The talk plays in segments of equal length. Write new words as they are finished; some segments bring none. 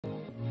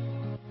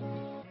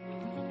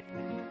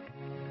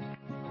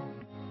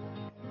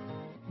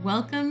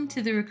Welcome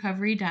to the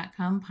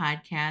Recovery.com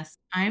podcast.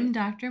 I'm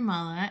Dr.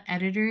 Mala,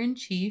 editor in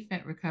chief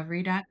at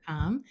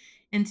Recovery.com,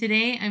 and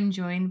today I'm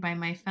joined by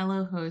my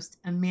fellow host,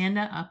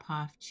 Amanda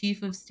Uphoff,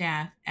 chief of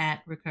staff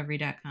at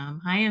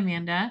Recovery.com. Hi,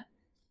 Amanda.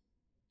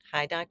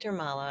 Hi, Dr.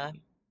 Mala.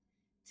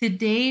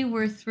 Today,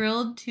 we're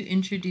thrilled to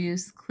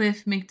introduce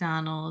Cliff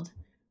McDonald,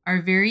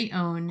 our very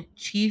own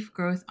Chief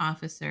Growth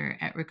Officer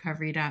at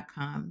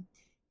Recovery.com.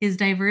 His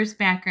diverse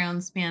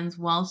background spans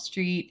Wall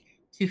Street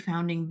to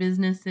founding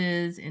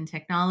businesses in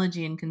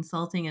technology and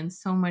consulting and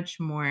so much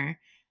more.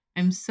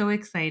 I'm so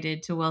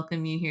excited to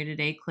welcome you here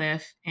today,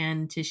 Cliff,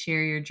 and to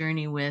share your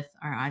journey with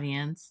our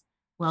audience.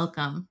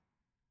 Welcome.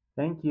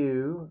 Thank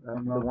you.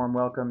 A warm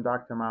welcome,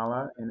 Dr.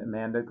 Mala and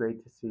Amanda.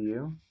 Great to see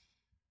you.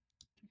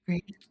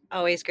 Great.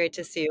 Always great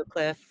to see you,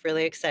 Cliff.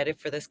 Really excited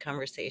for this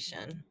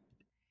conversation.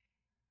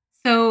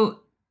 So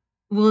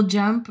we'll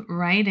jump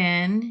right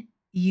in.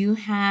 You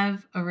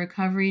have a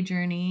recovery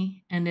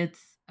journey and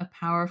it's a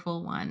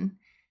powerful one.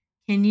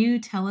 Can you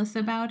tell us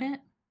about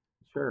it?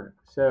 Sure.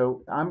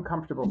 So I'm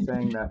comfortable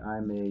saying that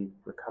I'm a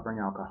recovering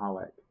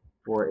alcoholic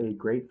or a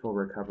grateful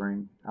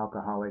recovering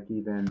alcoholic,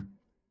 even.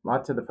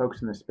 Lots of the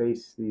folks in the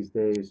space these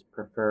days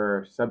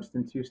prefer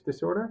substance use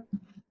disorder.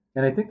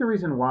 And I think the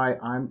reason why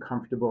I'm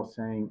comfortable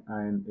saying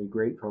I'm a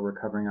grateful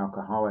recovering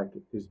alcoholic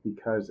is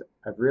because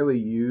I've really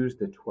used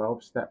the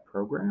 12-step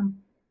program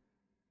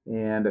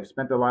and I've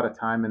spent a lot of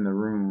time in the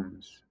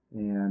rooms.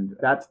 And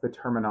that's the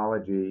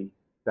terminology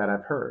that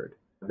I've heard.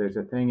 There's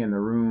a thing in the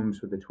rooms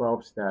with the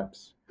 12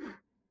 steps,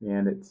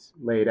 and it's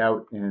laid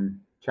out in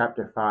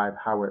chapter 5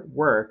 how it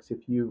works. If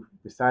you've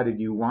decided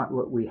you want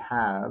what we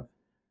have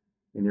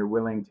and you're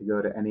willing to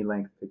go to any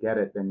length to get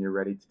it, then you're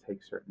ready to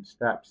take certain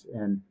steps.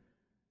 And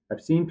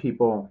I've seen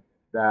people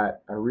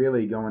that are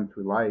really going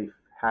through life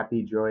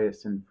happy,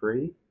 joyous, and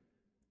free.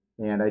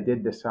 And I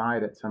did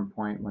decide at some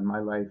point when my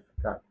life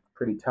got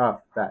pretty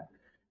tough that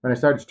when I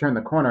started to turn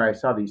the corner, I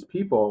saw these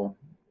people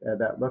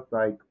that looked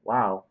like,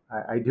 wow,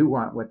 I do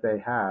want what they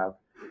have.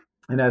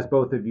 And as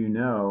both of you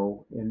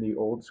know, in the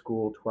old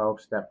school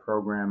 12-step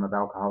program of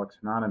Alcoholics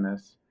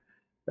Anonymous,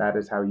 that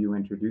is how you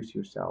introduce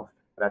yourself.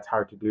 That's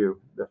hard to do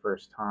the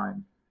first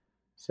time.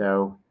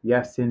 So,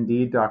 yes,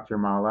 indeed, Dr.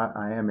 Mala,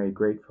 I am a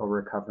grateful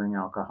recovering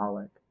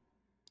alcoholic.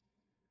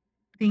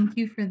 Thank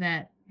you for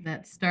that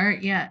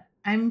start. Yeah,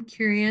 I'm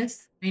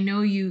curious. I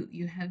know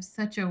you have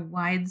such a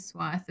wide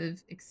swath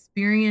of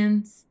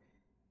experience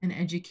and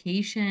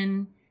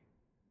education.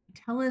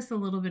 Tell us a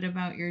little bit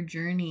about your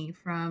journey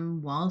from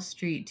Wall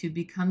Street to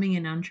becoming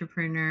an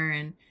entrepreneur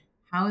and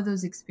how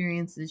those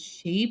experiences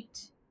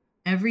shaped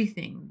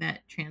everything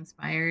that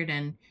transpired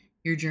and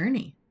your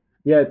journey.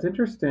 Yeah, it's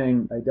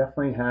interesting. I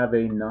definitely have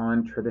a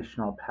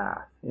non-traditional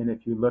path. And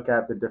if you look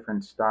at the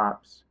different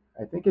stops,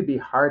 I think it'd be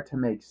hard to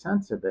make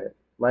sense of it.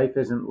 Life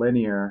isn't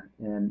linear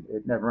and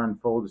it never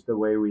unfolds the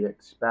way we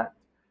expect,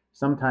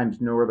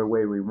 sometimes nor the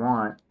way we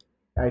want.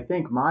 I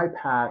think my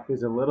path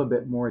is a little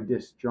bit more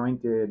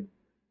disjointed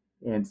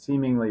and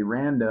seemingly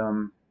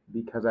random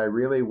because I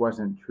really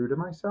wasn't true to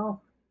myself.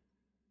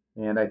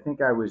 And I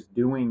think I was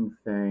doing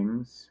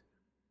things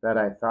that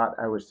I thought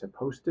I was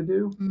supposed to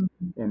do Mhm.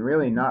 and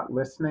really not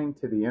listening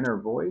to the inner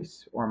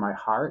voice or my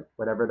heart,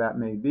 whatever that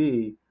may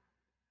be,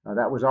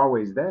 that was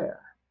always there.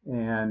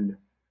 And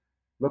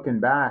looking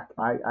back,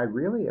 I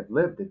really have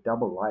lived a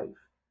double life.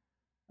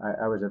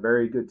 I was a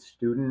very good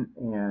student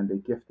and a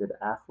gifted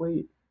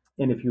athlete.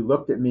 And if you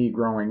looked at me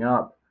growing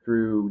up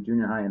through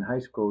junior high and high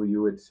school,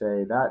 you would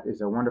say that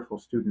is a wonderful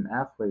student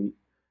athlete.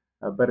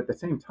 But at the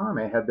same time,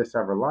 I had this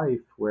other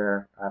life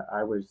where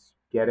I was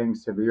getting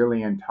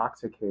severely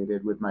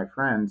intoxicated with my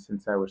friends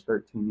since I was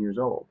 13 years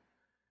old.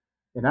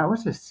 And that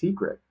was a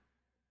secret.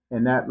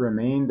 And that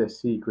remained a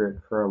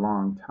secret for a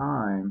long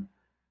time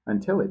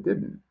until it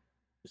didn't.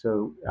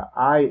 So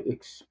I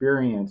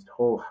experienced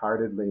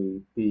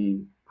wholeheartedly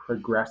the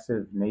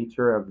progressive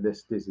nature of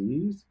this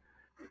disease.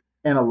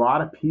 And a lot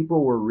of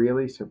people were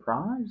really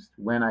surprised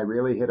when I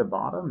really hit a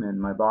bottom,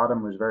 and my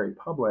bottom was very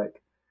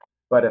public.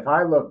 But if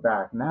I look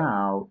back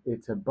now,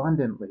 it's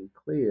abundantly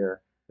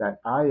clear that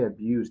I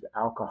abused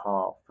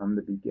alcohol from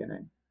the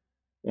beginning.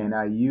 And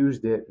I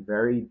used it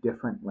very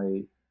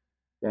differently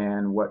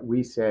than what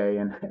we say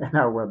in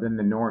our world, than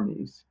the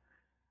normies.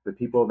 The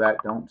people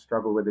that don't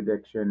struggle with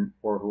addiction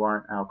or who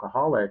aren't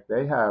alcoholic,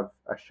 they have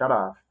a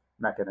shut-off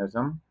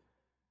mechanism.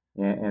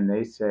 And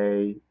they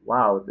say,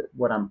 wow,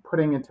 what I'm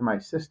putting into my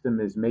system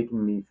is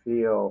making me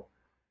feel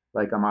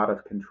like I'm out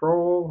of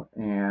control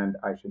and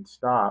I should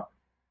stop.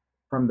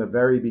 From the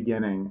very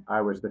beginning,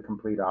 I was the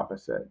complete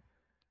opposite.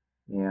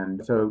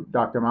 And so,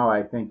 Dr. Mala,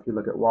 I think if you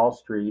look at Wall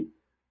Street,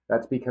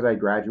 that's because I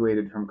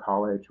graduated from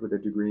college with a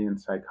degree in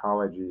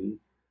psychology,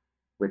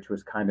 which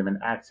was kind of an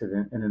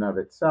accident in and of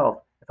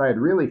itself. If I had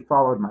really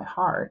followed my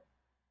heart,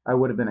 I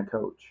would have been a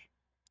coach.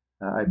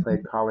 I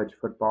played college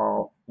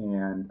football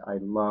and I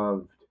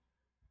loved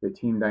the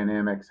team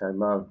dynamics. I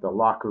loved the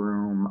locker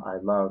room. I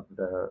loved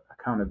the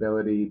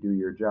accountability, do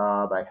your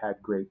job. I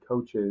had great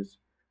coaches.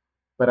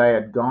 But I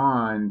had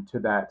gone to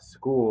that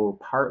school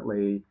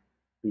partly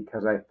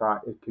because I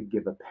thought it could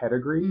give a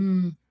pedigree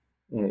Mm.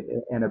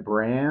 and a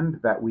brand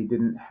that we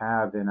didn't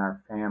have in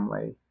our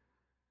family.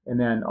 And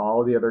then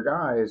all the other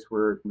guys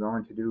were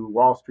going to do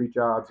Wall Street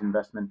jobs,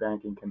 investment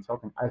banking,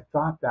 consulting. I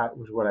thought that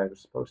was what I was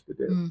supposed to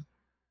do. Mm.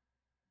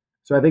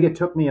 So I think it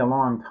took me a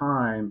long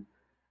time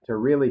to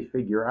really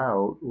figure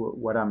out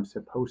what I'm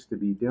supposed to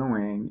be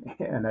doing.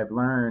 And I've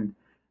learned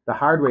the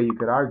hard way, you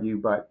could argue,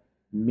 but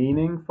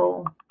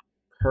meaningful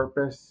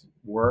purpose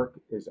work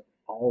is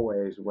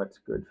always what's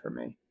good for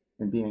me,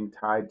 and being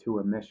tied to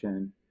a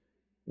mission.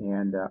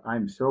 And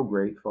I'm so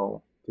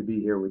grateful to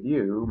be here with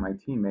you, my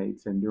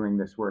teammates, and doing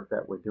this work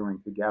that we're doing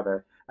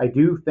together. I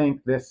do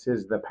think this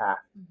is the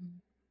path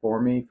Mhm.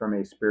 for me from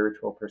a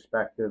spiritual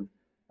perspective.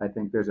 I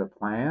think there's a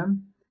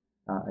plan.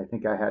 I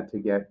think I had to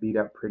get beat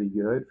up pretty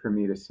good for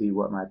me to see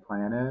what my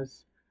plan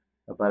is,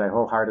 but I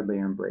wholeheartedly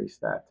embrace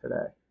that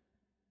today.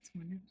 That's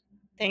wonderful.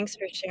 Thanks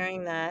for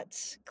sharing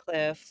that,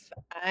 Cliff.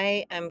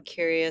 I am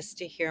curious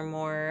to hear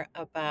more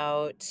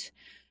about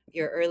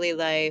your early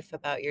life,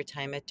 about your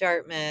time at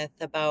Dartmouth,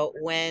 about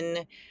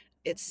when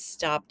it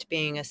stopped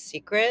being a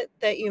secret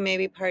that you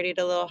maybe partied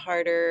a little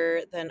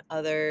harder than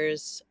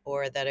others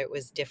or that it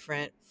was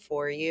different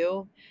for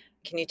you.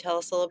 Can you tell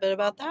us a little bit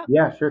about that?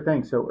 Yeah, sure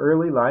thing. So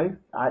early life,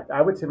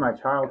 I would say my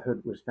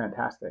childhood was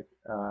fantastic.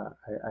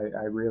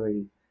 I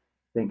really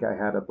think I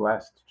had a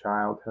blessed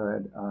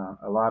childhood,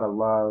 a lot of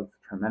love,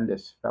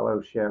 tremendous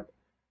fellowship.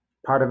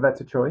 Part of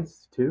that's a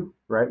choice too,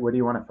 right? What do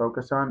you want to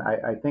focus on?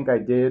 I think I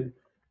did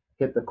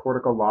hit the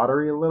cortical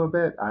lottery a little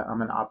bit.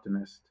 I'm an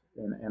optimist,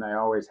 and I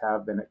always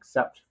have been,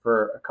 except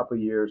for a couple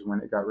of years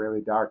when it got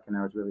really dark and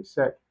I was really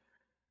sick.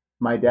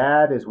 My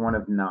dad is one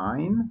of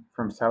nine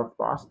from South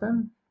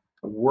Boston,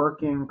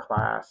 working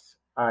class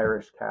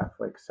Irish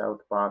Catholic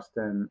South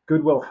Boston.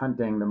 Good Will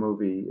Hunting, the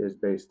movie, is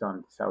based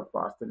on South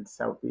Boston,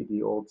 Southie,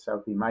 the old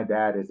Southie. My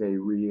dad is a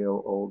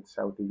real old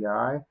Southie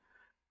guy.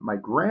 My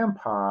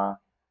grandpa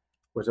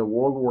was a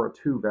World War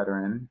II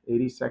veteran,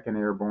 82nd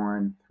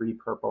Airborne, three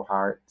Purple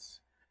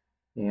Hearts,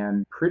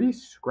 and pretty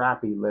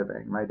scrappy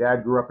living. My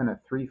dad grew up in a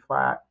three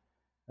flat,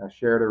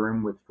 shared a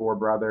room with four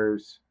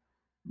brothers.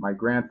 My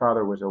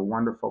grandfather was a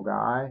wonderful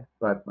guy,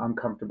 but I'm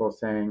comfortable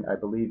saying I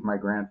believe my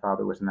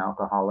grandfather was an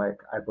alcoholic.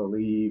 I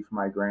believe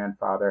my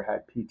grandfather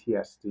had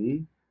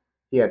PTSD.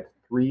 He had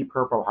three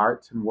Purple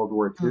Hearts in World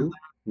War Oh, II.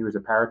 He was a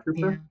yeah.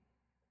 paratrooper.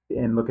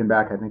 And looking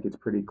back, I think it's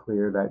pretty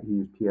clear that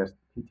he used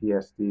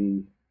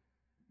PTSD.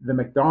 The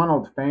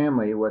McDonald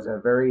family was a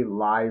very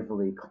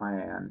lively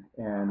clan,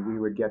 and we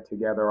would get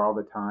together all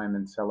the time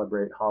and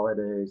celebrate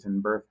holidays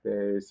and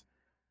birthdays,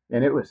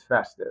 and it was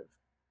festive,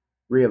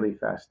 really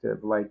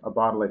festive, like a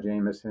bottle of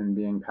Jameson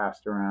being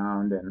passed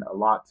around and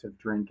lots of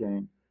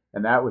drinking,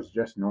 and that was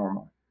just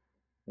normal.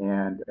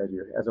 And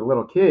as a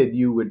little kid,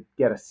 you would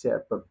get a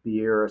sip of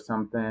beer or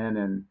something,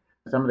 and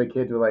some of the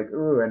kids were like,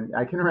 "Ooh!" And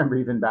I can remember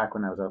even back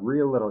when I was a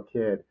real little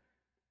kid,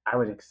 I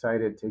was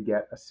excited to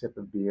get a sip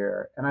of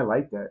beer, and I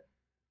liked it.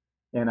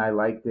 And I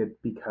liked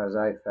it because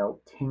I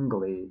felt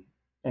tingly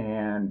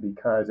and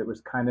because it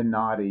was kind of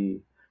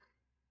naughty.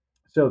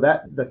 So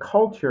that the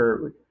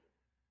culture,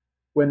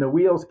 when the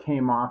wheels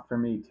came off for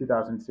me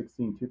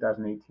 2016,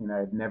 2018, I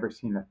had never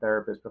seen a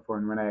therapist before.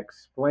 And when I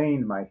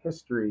explained my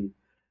history,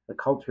 the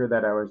culture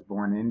that I was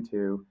born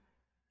into,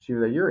 she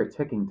was like, "You're a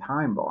ticking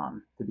time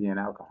bomb to be an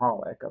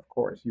alcoholic. Of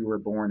course, you were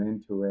born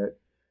into it."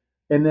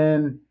 And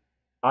then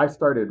I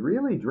started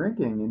really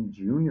drinking in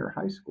junior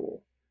high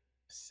school,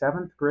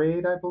 seventh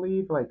grade, I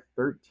believe, like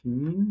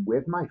 13,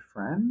 with my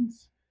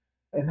friends.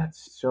 And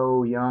that's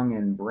so young,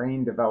 and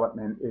brain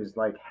development is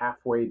like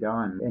halfway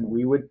done. And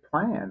we would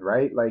plan,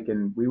 right? Like,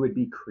 and we would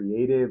be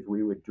creative.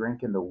 We would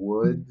drink in the Mm.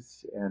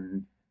 woods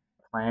and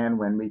plan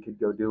when we could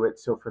go do it.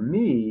 So for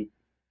me,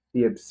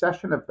 the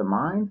obsession of the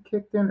mind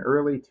kicked in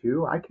early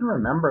too. I can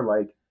remember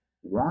like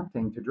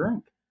wanting to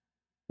drink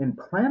and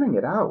planning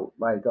it out.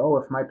 Like, oh,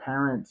 if my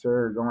parents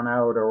are going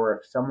out or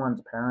if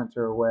someone's parents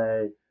are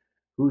away,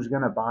 who's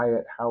going to buy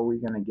it? How are we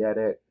going to get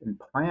it? And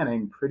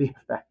planning pretty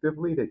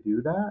effectively to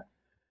do that.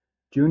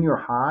 Junior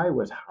high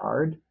was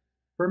hard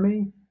for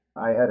me.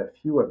 I had a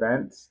few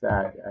events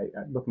that,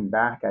 looking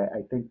back,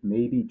 I think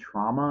maybe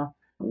trauma.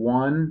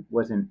 One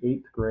was in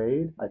eighth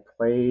grade. I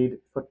played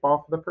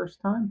football for the first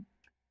time.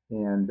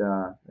 And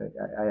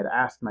I had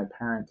asked my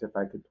parents if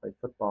I could play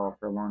football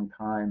for a long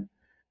time.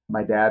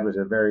 My dad was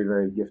a very,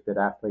 very gifted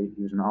athlete.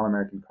 He was an All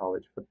American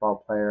college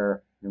football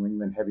player, New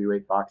England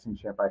heavyweight boxing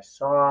champ. I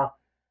saw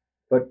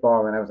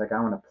football and I was like, I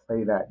want to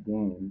play that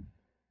game.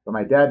 But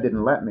my dad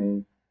didn't let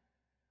me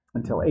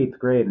until eighth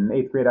grade. In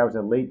eighth grade, I was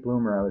a late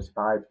bloomer. I was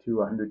 5'2",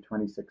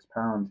 126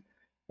 pounds.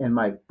 And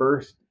my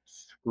first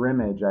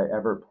scrimmage I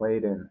ever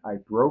played in, I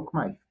broke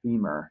my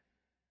femur,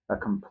 a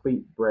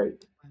complete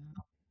break.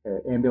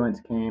 Wow. Ambulance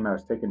came. I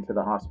was taken to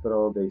the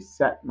hospital. They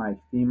set my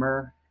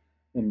femur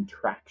in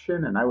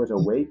traction, and I was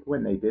Mm. awake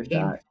when they did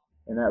Painful. that.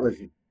 And that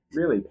was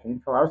really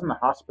painful. I was in the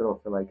hospital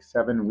for like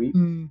 7 weeks.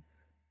 Mm.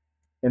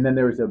 And then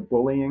there was a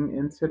bullying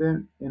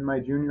incident in my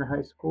junior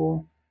high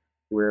school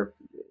where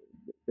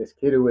this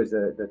kid who was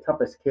the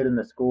toughest kid in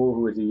the school,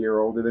 who was a year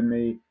older than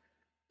me,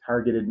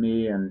 targeted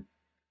me and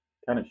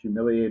kind of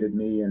humiliated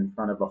me in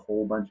front of a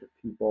whole bunch of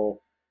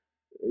people.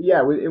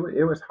 Yeah,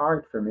 it was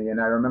hard for me. And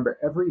I remember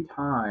every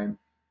time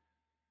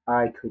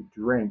I could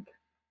drink,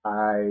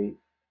 I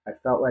I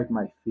felt like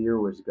my fear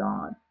was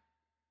gone.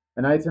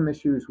 And I had some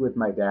issues with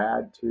my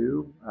dad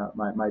too.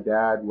 My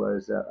dad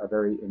was a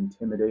very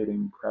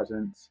intimidating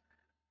presence.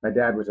 My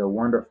dad was a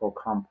wonderful,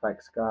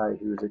 complex guy.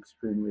 He was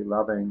extremely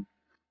loving,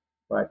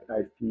 but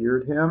I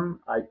feared him.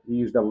 He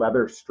used a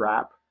leather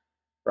strap,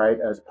 right,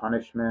 as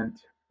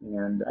punishment.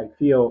 And I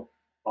feel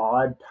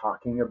odd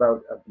talking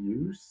about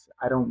abuse.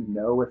 I don't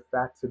know if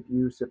that's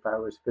abuse, if I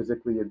was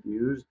physically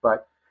abused,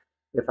 but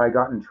if I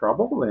got in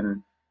trouble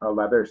in a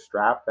leather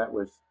strap, that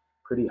was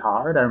pretty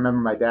hard. I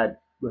remember my dad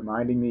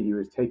reminding me he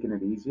was taking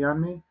it easy on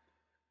me.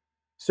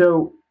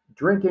 So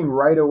drinking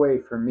right away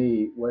for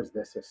me was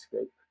this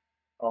escape.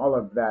 All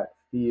of that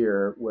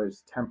fear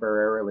was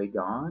temporarily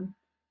gone,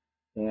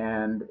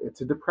 and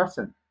it's a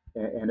depressant,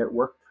 and it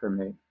worked for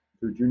me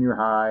through junior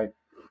high,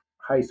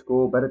 high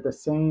school. But at the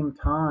same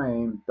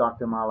time,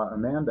 Dr. Mala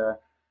Amanda,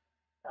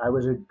 I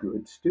was a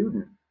good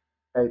student.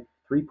 I had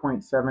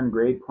 3.7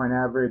 grade point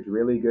average,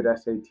 really good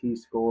SAT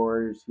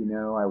scores.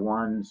 I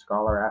won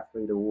Scholar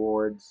Athlete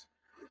Awards.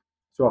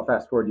 So I'll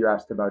fast forward. You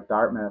asked about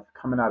Dartmouth.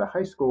 Coming out of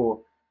high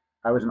school,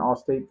 I was an all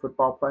state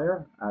football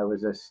player. I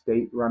was a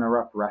state runner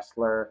up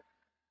wrestler,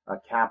 a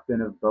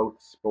captain of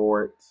both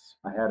sports.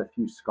 I had a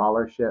few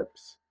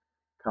scholarships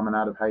coming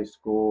out of high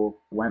school.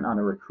 Went on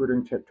a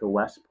recruiting trip to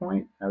West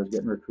Point. I was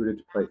getting recruited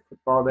to play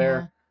football Yeah.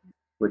 there,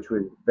 which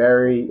was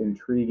very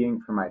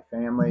intriguing for my Hmm.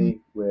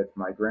 family with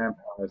my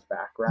grandpa's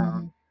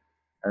background. Hmm.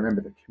 I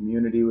remember the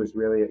community was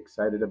really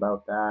excited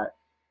about that.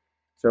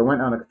 So I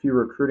went on a few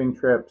recruiting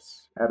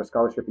trips. I had a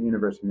scholarship at the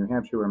University of New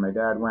Hampshire where my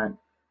dad went.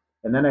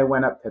 And then I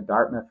went up to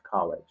Dartmouth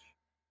College,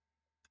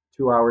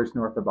 2 hours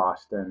north of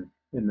Boston,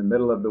 in the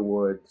middle of the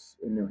woods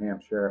in New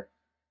Hampshire.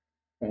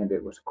 And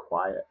it was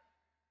quiet.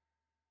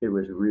 It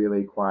was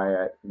really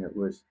quiet and it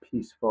was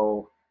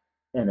peaceful.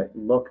 And it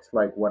looked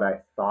like what I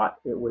thought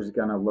it was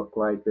going to look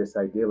like, this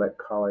idyllic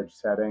college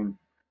setting.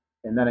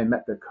 And then I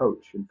met the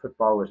coach, and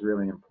football was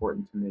really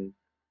important to me.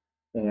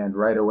 And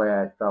right away,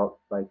 I felt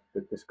like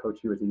that this coach,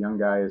 he was a young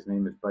guy. His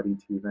name is Buddy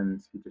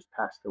Stevens. He just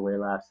passed away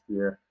last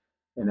year.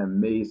 An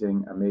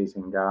amazing,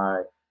 amazing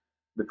guy.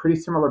 The pretty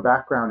similar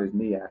background as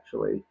me,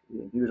 actually.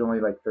 He was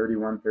only like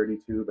 31,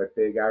 32, but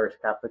big Irish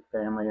Catholic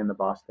family in the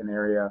Boston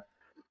area.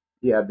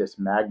 He had this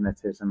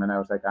magnetism, and I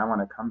was like, I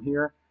want to come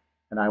here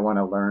and I want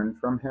to learn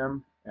from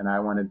him and I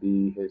want to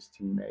be his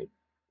teammate.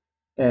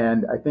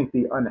 And I think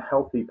the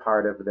unhealthy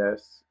part of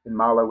this, and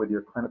Mala, with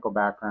your clinical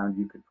background,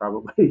 you could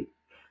probably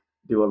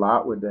do a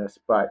lot with this.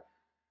 But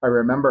I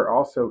remember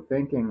also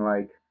thinking,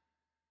 like,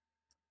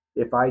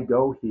 if I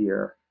go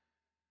here,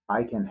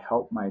 I can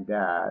help my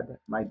dad.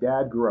 My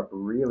dad grew up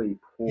really Yeah.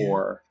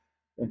 poor,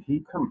 and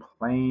he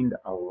complained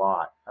a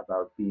lot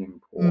about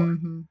being poor.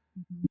 Hmm.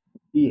 Hmm.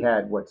 He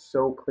had what's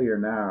so clear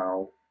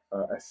now,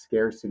 a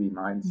scarcity Yeah.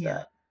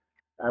 mindset.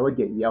 I would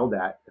get yelled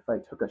at if I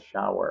took a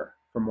shower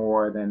for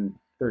more than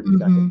 30 Hmm.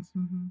 seconds.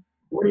 Hmm.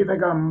 What do you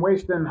think I'm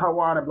wasting hot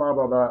water? Blah,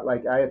 blah, blah.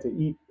 Like I had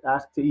to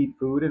ask to eat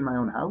food in my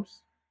own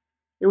house.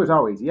 It was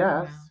always Wow.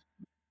 yes,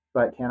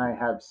 but can I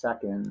have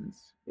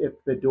seconds?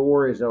 If the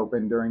door is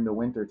open during the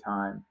winter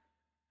time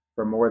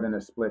for more than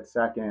a split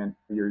second,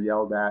 you're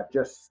yelled at.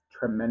 Just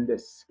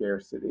tremendous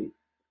scarcity.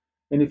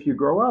 And if you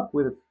grow up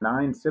with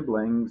 9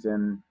 siblings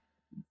and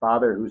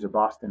father who's a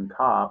Boston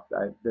cop,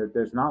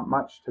 there's not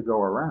much to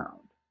go around.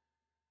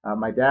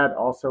 My dad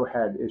also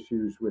had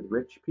issues with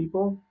rich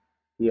people.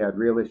 He had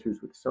real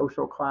issues with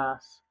social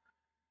class.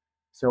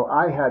 So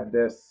I had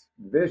this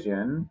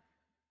vision.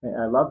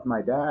 I loved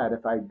my dad.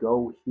 If I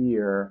go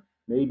here,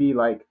 maybe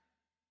like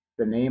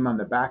the name on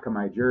the back of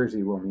my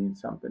jersey will mean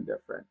something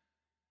different.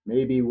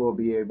 Maybe we'll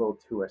be able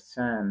to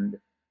ascend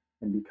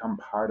and become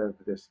part of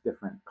this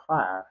different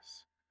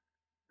class.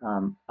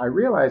 I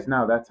realize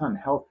now that's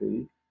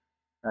unhealthy.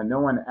 No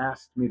one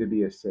asked me to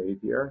be a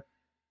savior,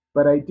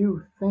 but I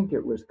do think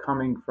it was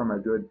coming from a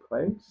good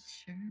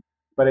place. Sure.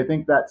 But I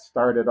think that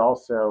started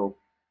also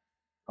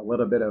a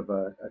little bit of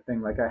a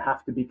thing like I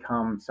have to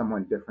become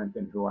someone different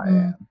than who I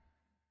Mm, am,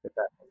 if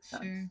that makes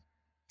sense. sure.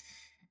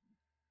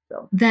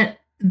 So That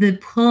the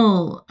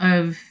pull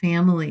of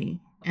family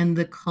and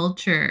the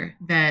culture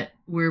that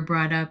we're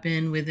brought up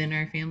in within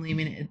our family, I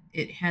mean,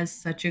 it has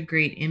such a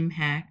great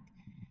impact.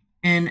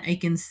 And I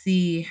can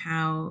see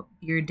how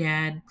your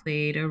dad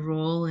played a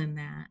role in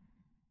that.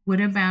 What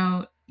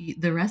about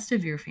the rest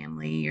of your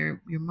family,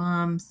 your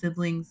mom,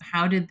 siblings?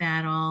 How did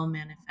that all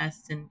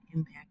manifest and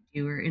impact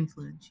you or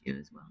influence you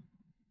as well?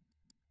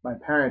 my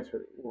parents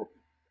were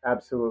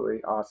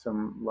absolutely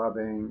awesome,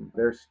 loving.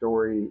 Their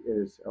story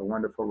is a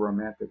wonderful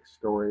romantic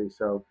story.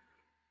 So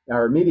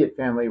our immediate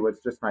family was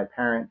just my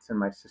parents and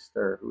my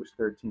sister, who was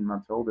 13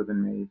 months older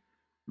than me.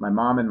 My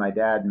mom and my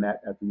dad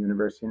met at the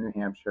University of New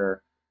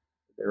Hampshire.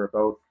 They were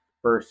both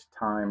first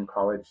time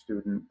college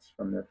students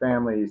from their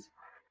families.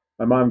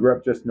 My mom grew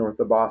up just north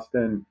of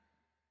Boston,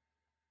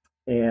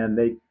 and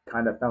they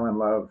kind of fell in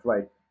love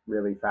like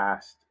really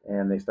fast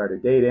and they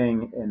started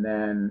dating. And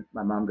then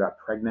my mom got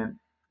pregnant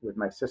with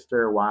my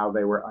sister while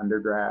they were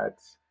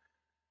undergrads.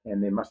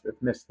 And they must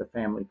have missed the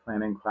family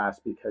planning class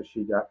because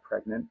she got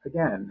pregnant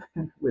again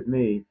with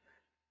me.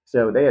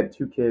 So they had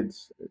two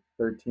kids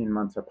 13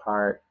 months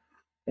apart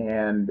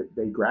and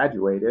they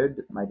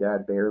graduated. My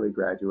dad barely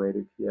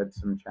graduated, he had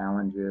some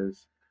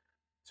challenges.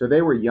 So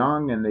they were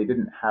young and they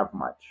didn't have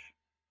much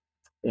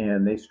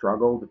and they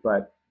struggled,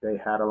 but they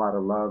had a lot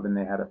of love and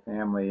they had a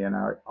family. And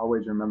I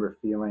always remember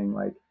feeling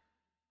like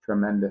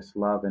tremendous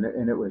love and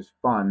it was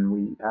fun.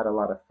 We had a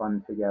lot of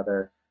fun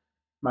together.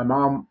 My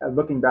mom,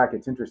 looking back,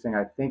 it's interesting.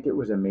 I think it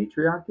was a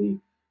matriarchy.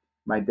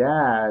 My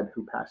dad,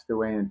 who passed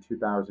away in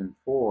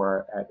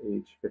 2004 at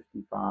age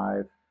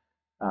 55,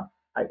 uh,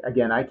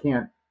 I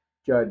can't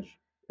judge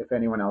if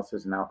anyone else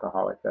is an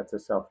alcoholic. That's a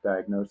self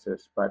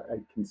diagnosis. But I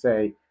can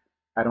say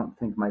I don't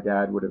think my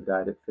dad would have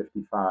died at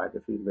 55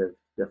 if he lived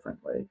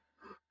differently.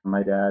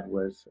 My dad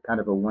was kind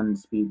of a one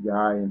speed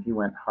guy and he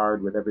went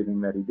hard with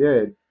everything that he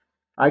did.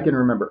 I can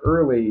remember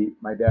early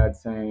my dad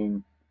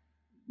saying,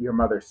 your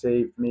mother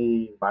saved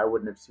me. I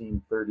wouldn't have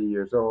seen 30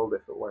 years old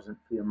if it wasn't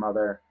for your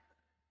mother.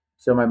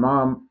 So my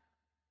mom,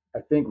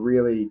 I think,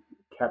 really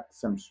kept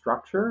some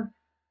structure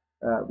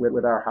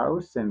with our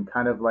house and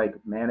kind of like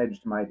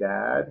managed my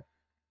dad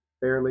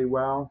fairly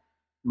well.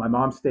 My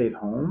mom stayed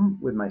home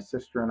with my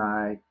sister and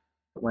I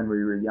when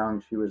we were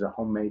young. She was a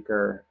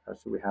homemaker,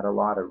 so we had a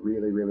lot of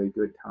really, really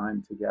good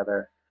time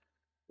together.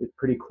 It's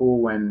pretty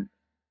cool when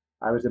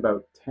I was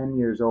about 10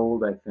 years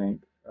old, I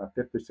think,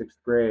 fifth or sixth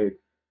grade.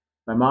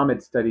 My mom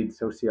had studied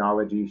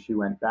sociology. She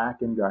went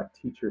back and got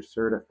teacher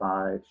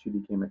certified. She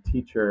became a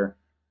teacher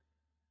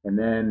and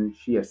then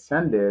she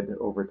ascended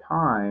over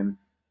time.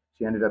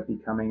 She ended up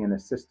becoming an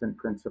assistant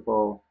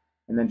principal.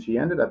 And then she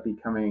ended up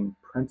becoming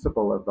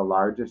principal of the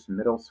largest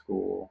middle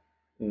school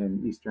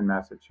in Eastern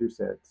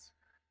Massachusetts.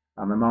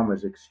 My mom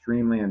was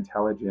extremely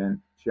intelligent.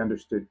 She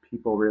understood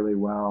people really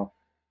well.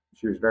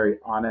 She was very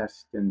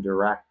honest and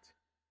direct,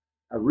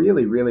 a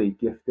really, really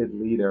gifted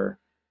leader.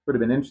 It would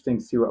have been interesting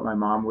to see what my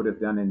mom would have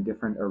done in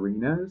different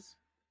arenas.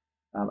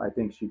 I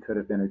think she could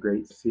have been a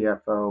great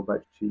CFO,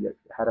 but she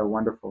had a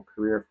wonderful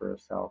career for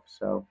herself.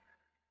 So,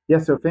 yeah,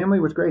 so family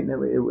was great and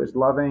it was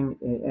loving.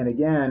 And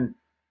again,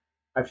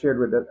 I've shared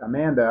with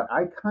Amanda,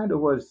 I kind of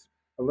was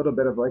a little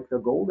bit of like the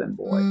golden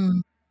boy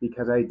Mm,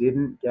 because I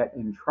didn't get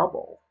in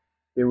trouble.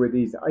 There were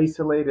these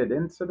isolated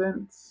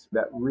incidents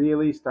that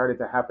really started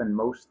to happen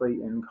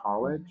mostly in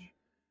college.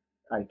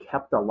 I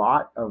kept a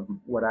lot of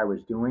what I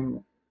was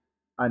doing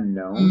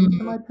unknown to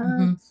mm, my mhm,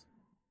 parents.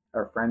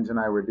 Our friends and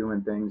I were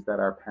doing things that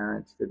our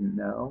parents didn't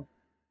know.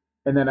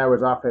 And then I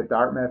was off at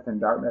Dartmouth,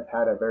 and Dartmouth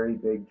had a very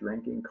big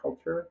drinking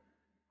culture.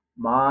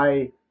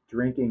 My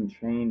drinking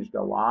changed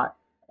a lot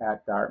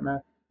at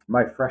Dartmouth.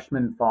 My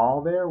freshman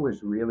fall there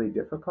was really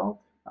difficult.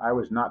 I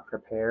was not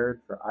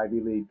prepared for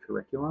Ivy League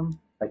curriculum.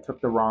 I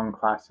took the wrong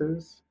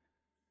classes.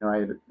 I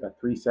had a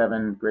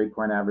 3.7 grade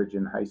point average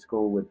in high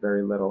school with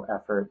very little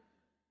effort,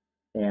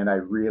 and I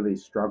really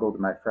struggled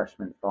my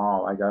freshman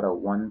fall. I got a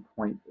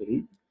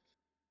 1.8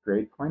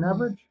 grade point mm,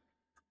 average,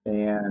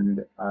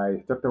 and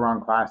I took the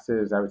wrong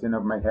classes. I was in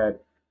over my head.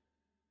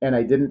 And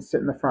I didn't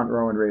sit in the front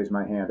row and raise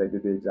my hand. I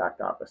did the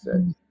exact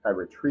opposite. mm, I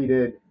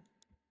retreated,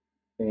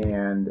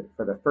 and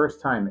for the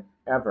first time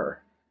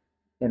ever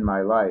in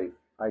my life,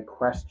 I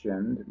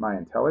questioned my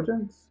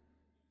intelligence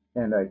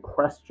and I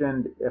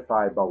questioned if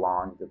I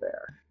belonged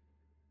there.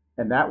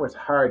 And that was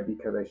hard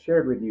because I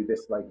shared with you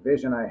this like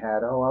vision I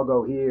had, oh, I'll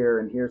go here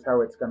and here's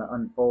how it's going to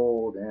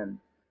unfold. And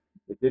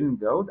it didn't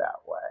go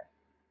that way.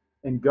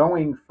 And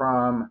going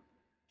from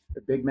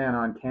the big man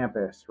on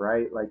campus,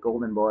 right? Like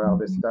Golden Boy, all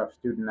this mhm, stuff,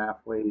 student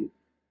athlete,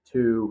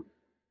 to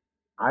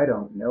I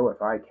don't know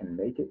if I can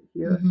make it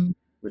here mhm.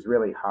 was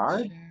really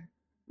hard. Sure.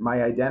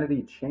 My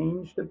identity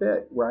changed a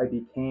bit where I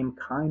became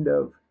kind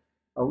of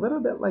a little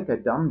bit like a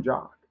dumb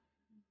jock.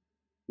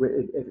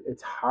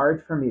 It's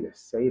hard for me to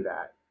say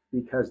that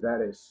because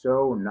that is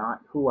so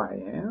not who I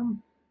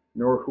am,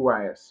 nor who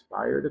I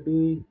aspire to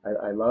be.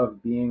 I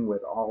love being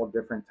with all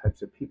different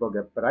types of people,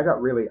 but I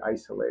got really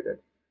isolated.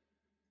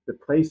 The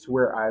place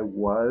where I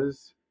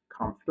was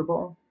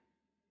comfortable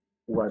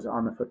was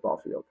on the football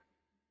field.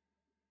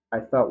 I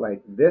felt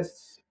like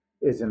this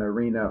is an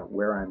arena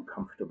where I'm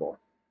comfortable.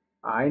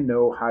 I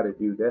know how to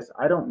do this.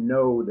 I don't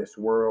know this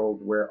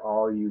world where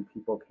all you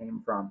people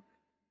came from.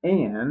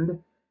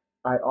 And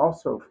I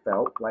also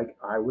felt like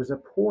I was a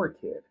poor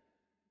kid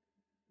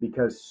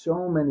because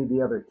so many of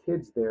the other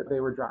kids there, they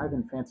were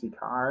driving fancy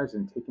cars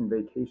and taking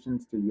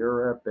vacations to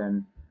Europe.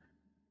 And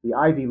the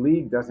Ivy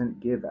League doesn't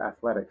give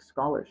athletic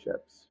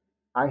scholarships.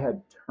 I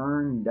had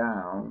turned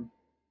down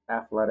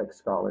athletic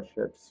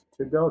scholarships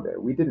to go there.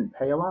 We didn't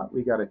pay a lot,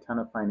 we got a ton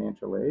of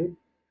financial aid,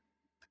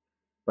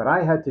 but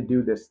I had to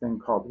do this thing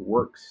called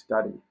work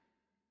study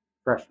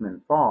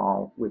freshman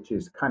fall, which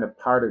is kind of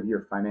part of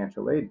your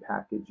financial aid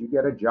package. You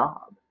get a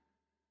job.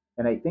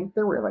 And I think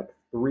there were like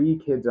three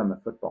kids on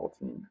the football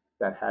team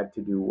that had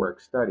to do work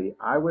study.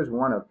 I was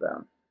one of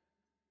them.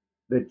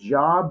 The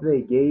job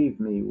they gave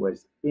me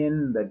was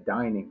in the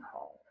dining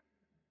hall.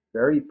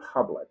 very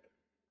public,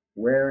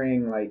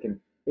 wearing like an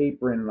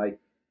apron, like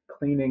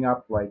cleaning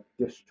up like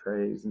dish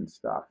trays and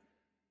stuff.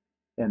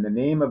 And the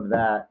name of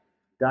that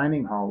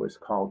dining hall was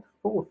called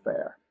Full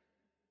Fare.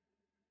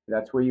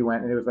 That's where you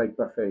went, and it was like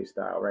buffet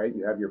style, right?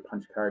 You have your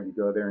punch card, you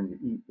go there and you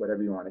eat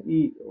whatever you want to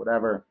eat or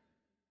whatever.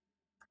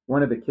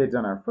 One of the kids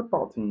on our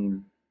football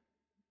team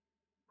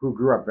who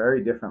grew up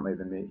very differently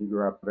than me, he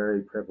grew up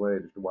very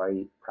privileged,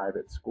 white,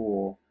 private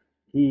school.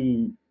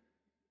 He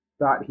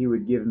thought he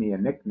would give me a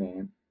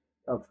nickname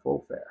of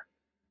Full Fare.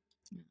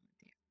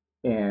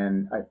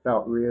 And I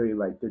felt really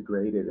like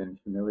degraded and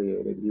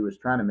humiliated. He was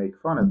trying to make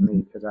fun of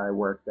me because I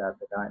worked at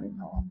the dining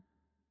hall.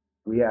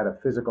 We had a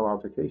physical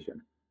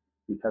altercation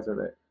because of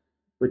it,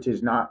 which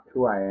is not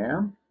who I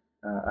am.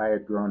 I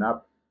had grown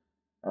up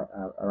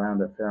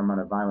around a fair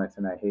amount of violence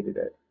and I hated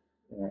it.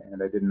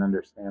 And I didn't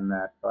understand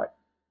that. But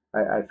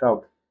I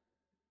felt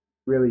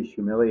really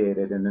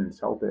humiliated and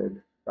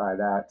insulted by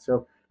that.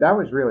 So that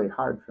was really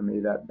hard for me,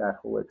 that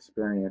whole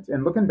experience.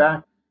 And looking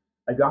back,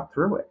 I got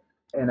through it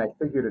and I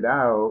figured it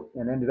out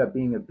and ended up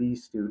being a B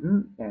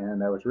student.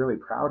 And I was really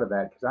proud of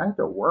that because I had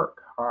to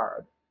work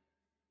hard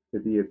to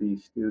be a B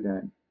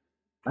student.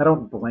 I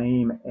don't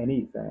blame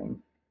anything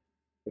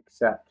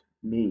except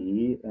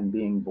me and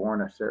being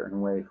born a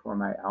certain way for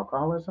my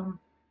alcoholism.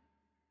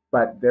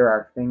 But there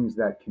are things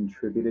that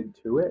contributed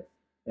to it.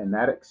 And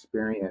that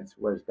experience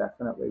was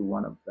definitely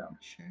one of them.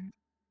 Sure.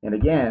 And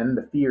again,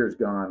 the fear's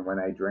gone when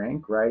I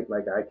drank, right?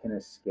 Like I can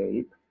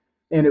escape.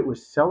 And it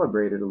was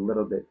celebrated a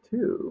little bit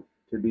too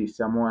to be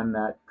someone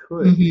that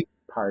could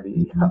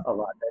party a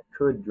lot, that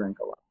could drink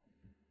a lot.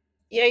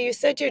 Yeah, you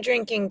said your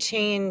drinking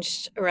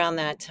changed around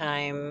that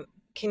time.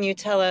 Can you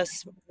tell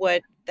us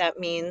what that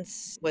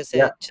means? Was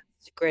Yeah. it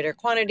just greater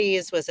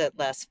quantities? Was it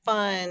less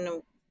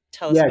fun?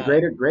 Tell us Yeah, about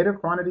it. greater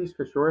quantities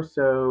for sure.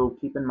 So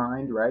keep in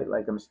mind, right?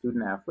 Like I'm a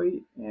student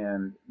athlete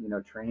and,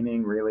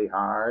 training really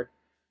hard.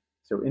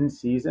 So in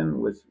season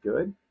was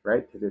good,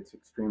 right? Because it's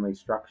extremely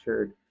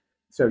structured.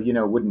 So,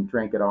 wouldn't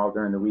drink at all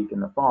during the week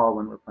in the fall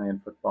when we're playing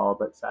football,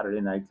 but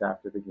Saturday nights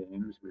after the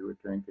games, we would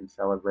drink and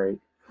celebrate.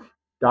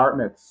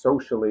 Dartmouth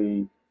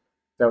socially,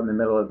 it's out in the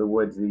middle of the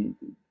woods. The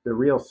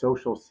real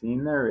social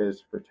scene there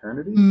is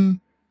fraternities. Mm.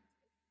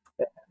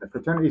 The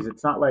fraternities,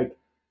 it's not like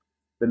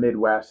the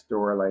Midwest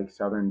or like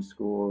Southern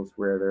schools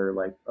where they're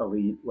like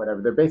elite,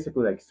 whatever. They're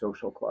basically like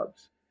social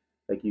clubs.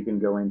 Like you can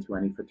go into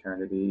any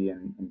fraternity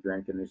and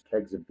drink, and there's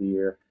kegs of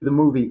beer. The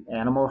movie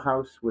Animal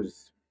House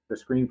the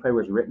screenplay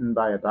was written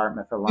by a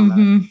Dartmouth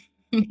alumni.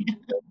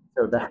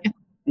 So that,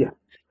 yeah,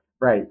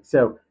 right.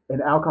 So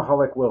an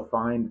alcoholic will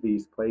find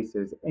these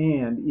places.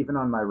 And even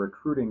on my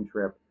recruiting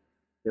trip,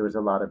 there was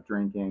a lot of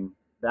drinking.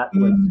 That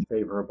was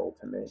favorable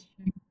to me,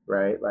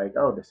 right? Like,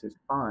 oh, this is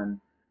fun.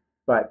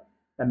 But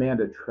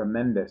Amanda,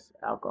 tremendous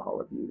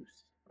alcohol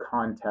abuse,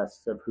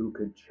 contests of who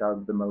could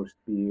chug the most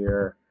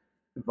beer,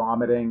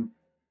 vomiting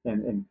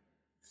and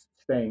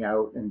staying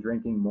out and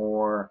drinking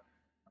more,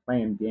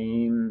 playing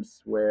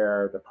games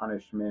where the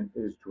punishment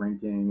is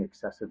drinking,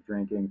 excessive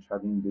drinking,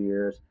 chugging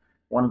beers.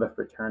 One of the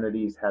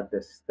fraternities had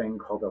this thing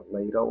called a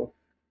ladle,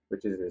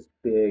 which is this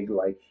big,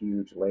 like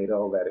huge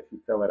ladle that if you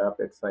fill it up,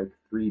 it's like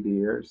 3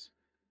 beers.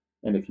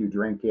 And if you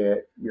drink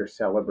it, you're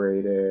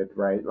celebrated,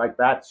 right? Like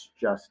that's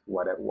just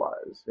what it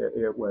was.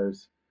 It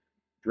was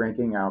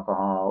drinking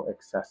alcohol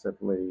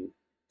excessively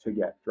to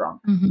get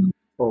drunk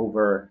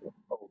over and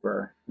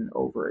over and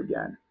over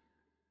again.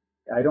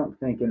 I don't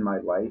think in my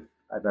life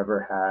I've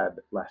ever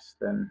had less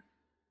than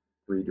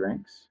 3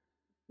 drinks.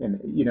 And,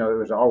 it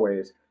was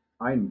always,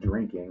 I'm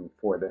drinking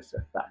for this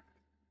effect.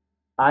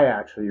 I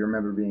actually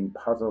remember being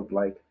puzzled,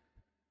 like,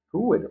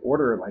 who would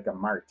order like a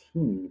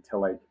martini to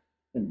like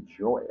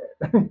enjoy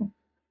it?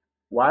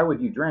 Why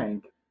would you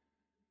drink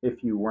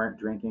if you weren't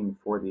drinking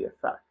for the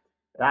effect?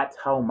 That's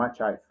how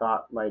much I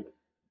thought like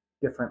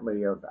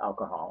differently of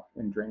alcohol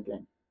and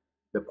drinking.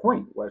 The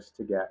point was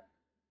to get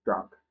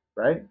drunk,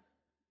 right?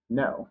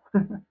 No,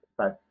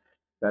 but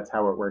that's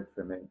how it worked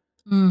for me.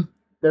 Mm.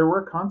 There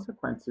were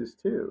consequences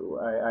too.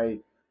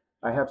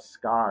 I have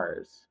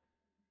scars.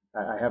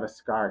 I have a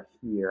scar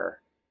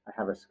here. I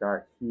have a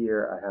scar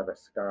here. I have a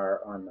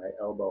scar on my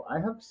elbow. I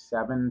have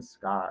 7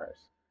 scars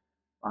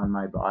on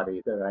my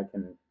body that I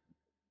can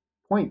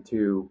point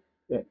to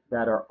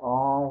that are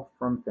all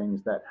from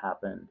things that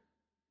happened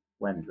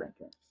when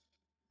drinking.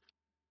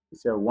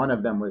 So one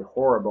of them was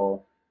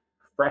horrible.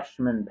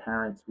 Freshman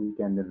parents'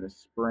 weekend in the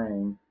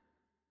spring,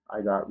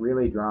 I got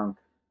really drunk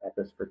at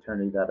this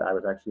fraternity that I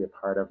was actually a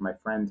part of. My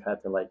friends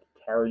had to like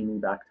carry me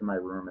back to my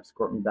room,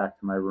 escort me back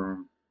to my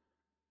room.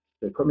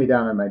 They put me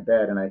down on my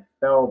bed and I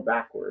fell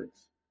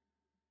backwards.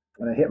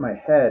 When I hit my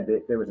head,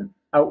 there was an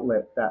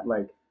outlet that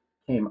like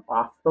came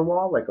off the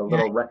wall, like a Yeah.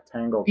 little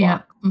rectangle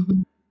Yeah.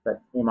 box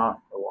that came off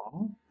the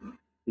wall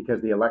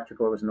because the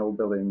electrical, it was an old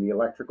building. The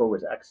electrical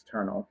was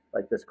external,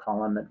 like this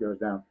column that goes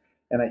down.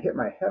 And I hit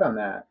my head on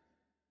that.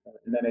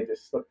 And then I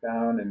just slipped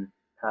down and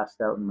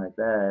passed out in my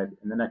bed.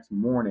 And the next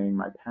morning,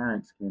 my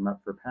parents came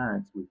up for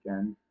parents'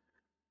 weekend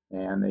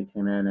and they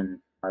came in and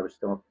I was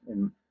still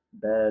in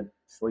bed,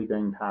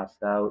 sleeping,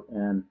 passed out.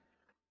 And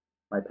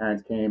My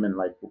parents came and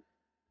like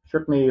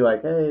shook me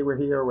like, "Hey, we're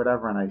here," or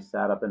whatever, and I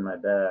sat up in my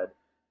bed,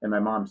 and my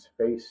mom's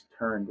face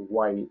turned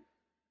white.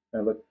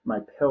 And I looked, my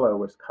pillow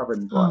was covered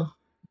in blood, Oh.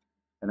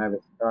 and I have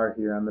a scar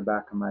here on the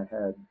back of my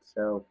head.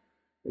 So,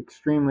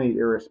 extremely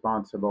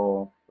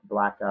irresponsible,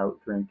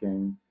 blackout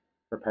drinking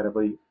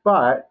repetitively.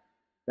 But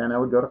then I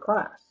would go to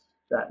class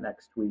that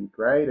next week,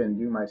 right, and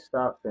do my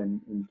stuff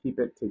and keep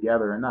it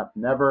together enough.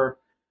 Never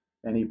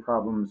any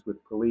problems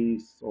with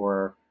police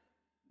or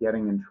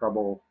getting in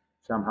trouble,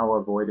 somehow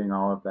avoiding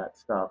all of that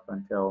stuff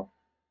until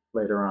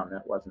later on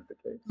that wasn't the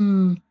case.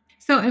 Mm.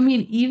 So, I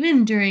mean,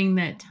 even during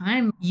that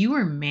time, you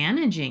were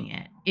managing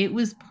it. It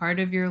was part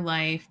of your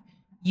life.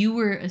 You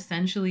were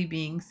essentially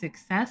being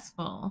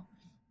successful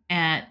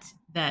at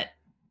that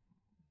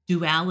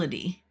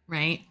duality,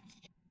 right?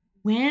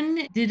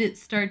 When did it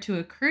start to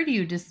occur to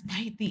you,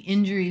 despite the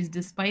injuries,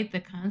 despite the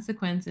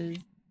consequences,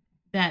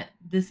 that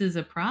this is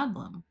a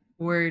problem?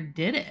 Or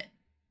did it?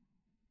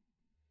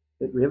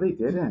 It really Mm.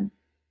 didn't.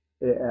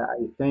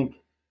 I think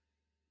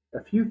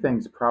a few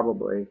things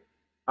probably.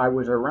 I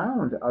was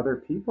around other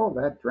people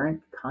that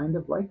drank kind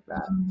of like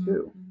that Mhm,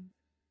 too. mhm,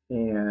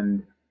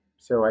 And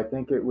so I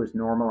think it was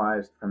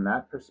normalized from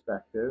that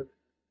perspective.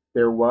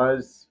 There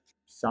was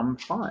some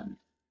fun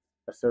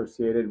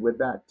associated with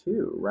that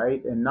too,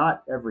 right? And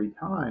not every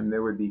time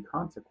there would be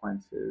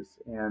consequences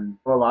and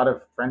a lot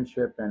of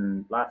friendship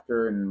and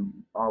laughter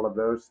and all of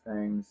those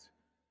things.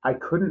 I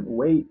couldn't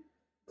wait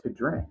to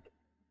drink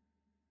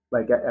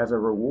like as a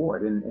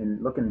reward.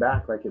 And looking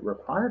back, like it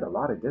required a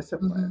lot of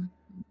discipline.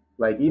 mhm,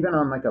 Like even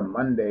on like a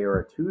Monday or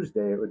a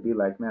Tuesday, it would be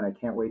like, man, I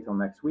can't wait till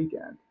next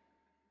weekend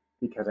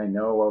because I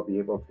know I'll be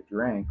able to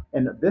drink.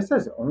 And this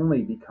has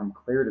only become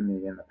clear to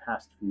me in the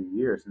past few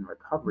years in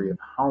recovery mhm, of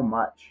how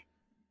much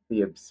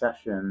the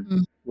obsession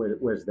mhm,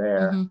 was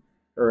there mhm,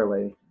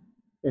 early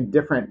and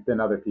different than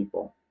other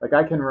people. Like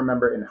I can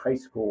remember in high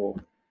school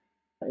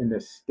in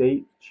the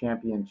state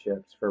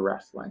championships for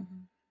wrestling.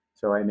 mhm,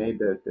 So I made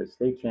the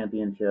state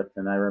championships,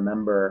 and I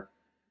remember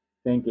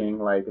thinking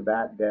like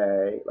that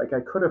day, like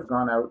I could have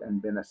gone out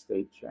and been a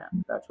state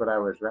champ. That's what I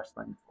was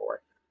wrestling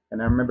for.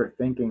 And I remember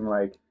thinking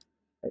like,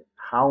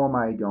 how am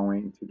I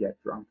going to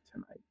get drunk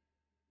tonight?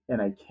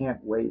 And I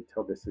can't wait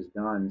till this is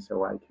done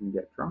so I can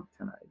get drunk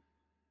tonight.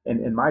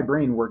 And my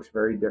brain works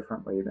very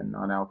differently than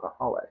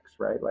non-alcoholics,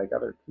 right? Like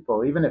other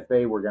people, even if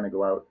they were going to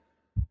go out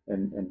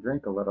and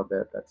drink a little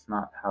bit, that's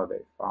not how they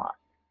thought.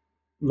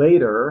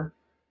 Later,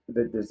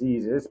 the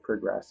disease is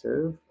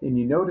progressive, and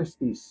you notice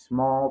these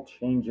small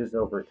changes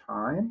over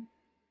time.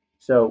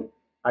 So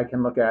I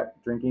can look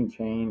at drinking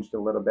changed a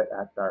little bit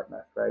at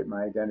Dartmouth, right?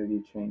 My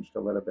identity changed a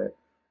little bit.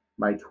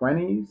 My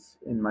 20s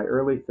and my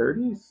early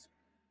 30s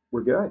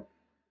were good.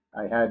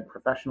 I had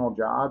professional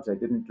jobs. I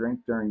didn't drink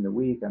during the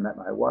week. I met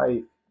my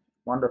wife,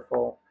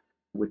 wonderful.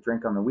 Would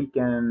drink on the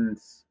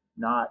weekends,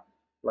 not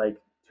like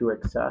to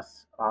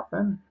excess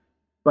often,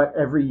 but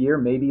every year,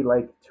 maybe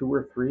like two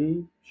or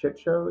three shit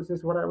shows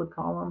is what I would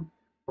call them.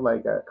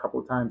 Like a couple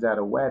of times at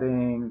a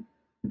wedding,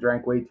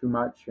 drank way too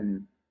much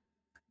and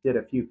did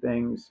a few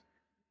things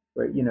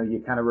where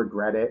you kind of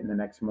regret it, and the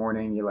next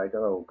morning you're like,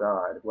 oh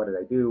God, what did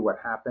I do? What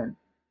happened?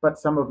 But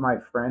some of my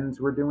friends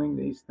were doing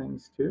these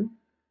things too.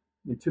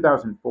 In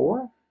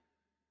 2004,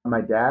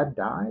 my dad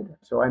died,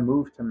 so I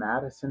moved to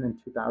Madison in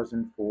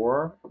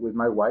 2004 with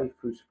my wife,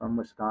 who's from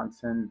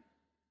Wisconsin,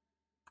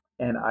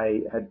 and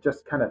I had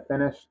just kind of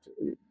finished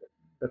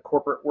the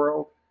corporate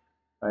world.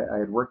 I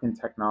had worked in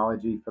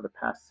technology for the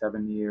past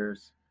 7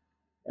 years,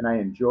 and I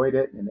enjoyed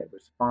it, and it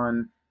was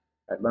fun.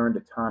 I learned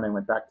a ton. I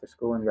went back to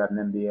school and got an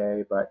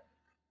MBA, but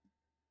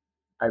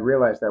I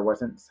realized I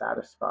wasn't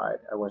satisfied.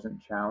 I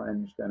wasn't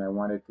challenged, and I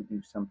wanted to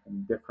do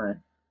something different.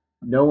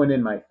 No one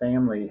in my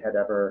family had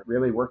ever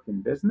really worked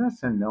in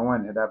business, and no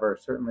one had ever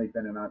certainly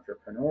been an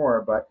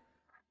entrepreneur. But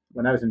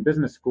when I was in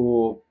business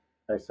school,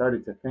 I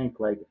started to think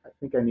like, I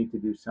think I need to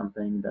do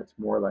something that's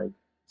more like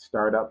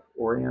startup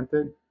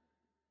oriented.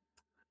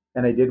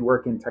 And I did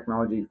work in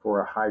technology for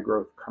a high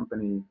growth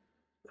company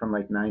from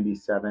like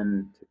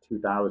 97 to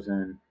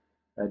 2000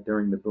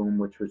 during the boom,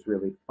 which was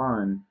really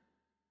fun.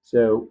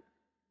 So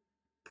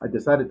I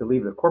decided to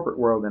leave the corporate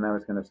world and I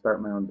was going to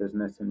start my own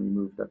business. And we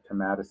moved up to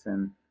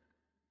Madison,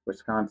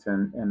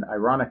 Wisconsin. And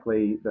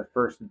ironically, the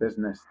first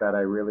business that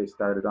I really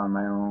started on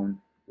my own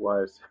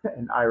was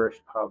an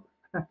Irish pub.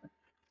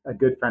 A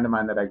good friend of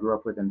mine that I grew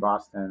up with in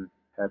Boston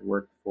had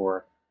worked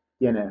for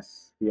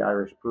Guinness, the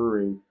Irish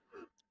brewery.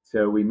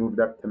 So we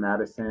moved up to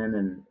Madison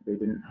and they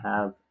didn't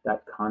have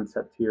that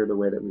concept here the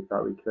way that we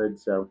thought we could.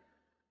 So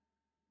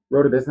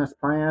wrote a business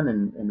plan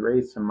and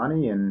raised some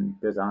money and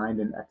designed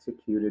and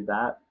executed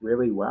that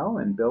really well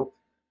and built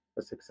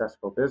a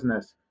successful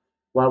business.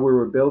 While we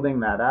were building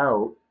that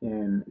out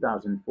in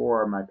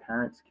 2004, my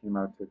parents came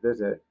out to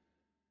visit.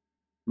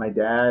 My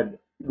dad,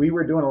 we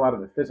were doing a lot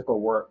of the physical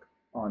work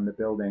on the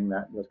building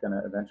that was going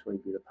to eventually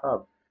be the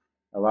pub,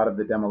 a lot of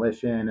the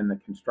demolition and the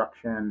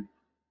construction.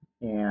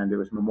 And it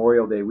was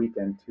Memorial Day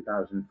weekend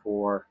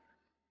 2004.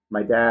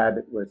 My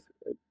dad was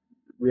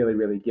really,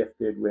 really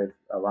gifted with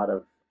a lot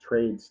of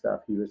trade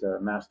stuff. He was a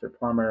master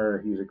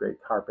plumber. He was a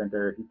great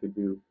carpenter. He could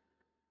do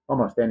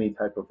almost any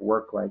type of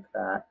work like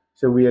that.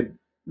 So we had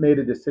made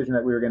a decision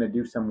that we were going to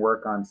do some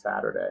work on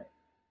Saturday.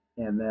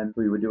 And then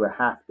we would do a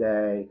half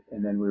day,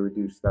 and then we would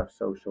do stuff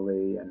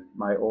socially. And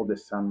my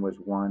oldest son was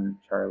one,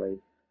 Charlie.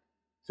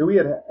 So we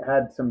had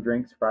had some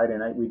drinks Friday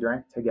night. We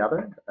drank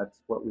together.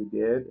 That's what we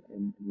did,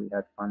 and we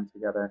had fun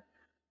together.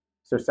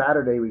 So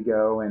Saturday we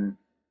go, and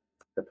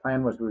the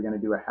plan was we were going to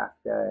do a half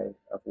day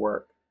of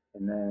work,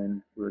 and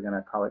then we were going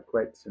to call it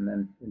quits and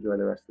then enjoy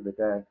the rest of the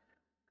day.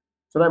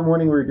 So that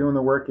morning we were doing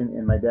the work,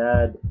 and my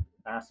dad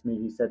asked me,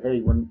 he said,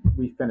 "Hey, when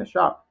we finish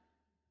up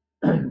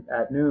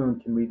at noon,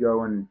 can we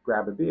go and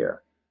grab a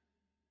beer?"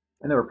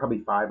 And there were probably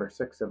 5 or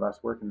 6 of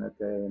us working that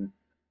day. And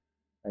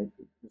I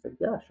said,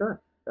 "Yeah,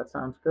 sure. That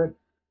sounds good."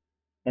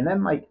 And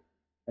then, like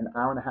an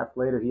hour and a half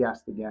later, he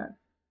asked again.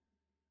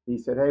 He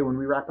said, "Hey, when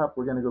we wrap up,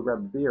 we're going to go grab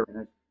a beer." And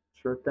I said,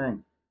 "Sure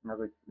thing." And I was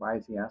like, "Why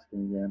is he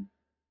asking again?"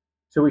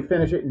 So we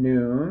finished at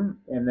noon,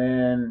 and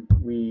then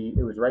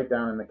it was right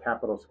down in the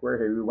Capitol Square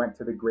here. We went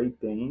to the Great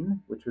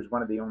Dane, which was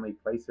one of the only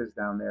places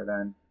down there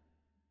then.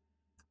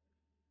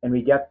 And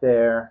we get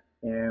there,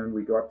 and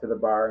we go up to the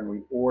bar, and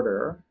we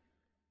order.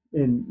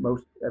 And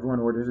everyone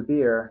orders a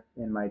beer,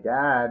 and my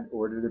dad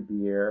ordered a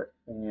beer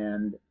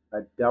and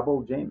a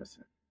double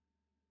Jameson.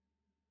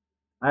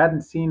 I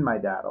hadn't seen my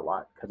dad a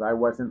lot because I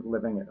wasn't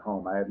living at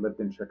home. I had lived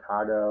in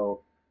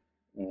Chicago,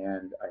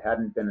 and I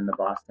hadn't been in the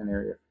Boston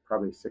area for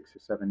probably 6 or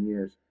 7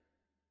 years.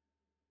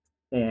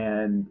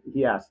 And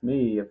he asked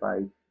me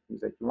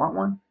he's like, "You want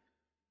one?"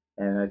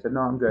 And I said,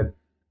 "No, I'm good."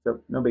 So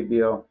no big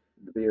deal.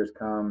 The beers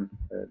come.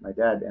 My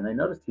dad, and I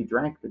noticed he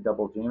drank the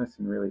double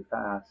Jameson really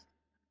fast.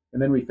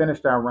 And then we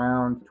finished our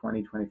round,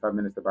 20, 25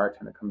 minutes. The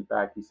bartender comes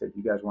back. He said,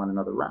 "You guys want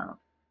another round?"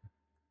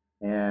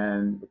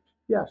 And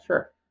yeah,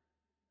 sure.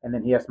 And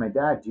then he asked my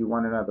dad, "Do you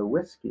want another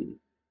whiskey?"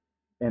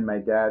 And my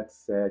dad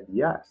said,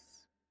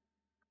 "Yes."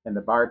 And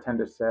the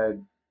bartender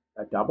said,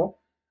 "A double?"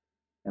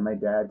 And my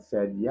dad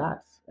said,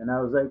 "Yes." And I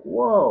was like,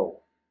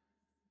 "Whoa,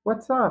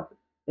 what's up?"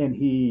 And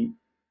he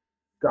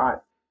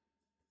got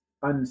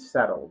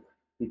unsettled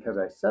because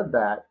I said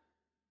that.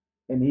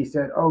 And he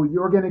said, "Oh,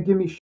 you're going to give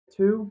me shit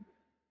too?"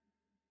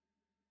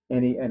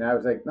 And I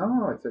was like,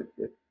 "No,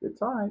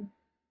 it's all right,"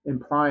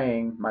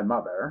 implying my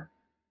mother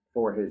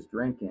for his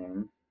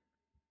drinking.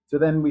 So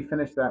then we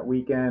finished that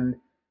weekend.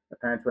 My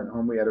parents went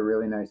home. We had a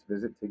really nice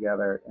visit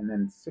together. And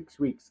then 6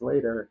 weeks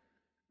later,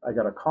 I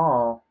got a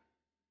call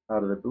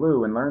out of the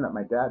blue and learned that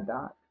my dad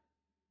died.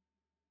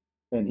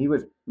 And he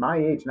was my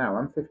age now.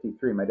 I'm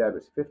 53. My dad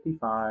was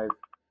 55.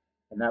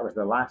 And that was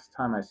the last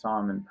time I saw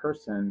him in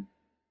person.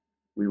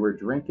 We were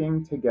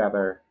drinking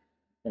together,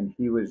 and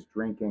he was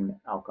drinking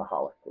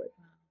alcoholically.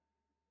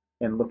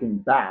 And looking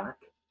back,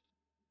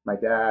 my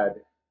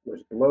dad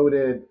was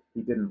bloated.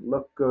 He didn't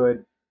look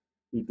good.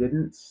 He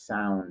didn't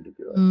sound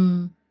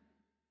good.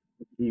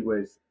 He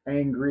was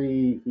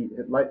angry.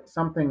 Like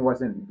something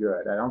wasn't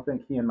good. I don't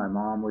think he and my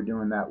mom were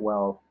doing that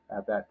well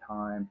at that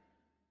time.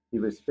 He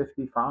was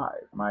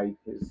 55.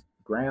 His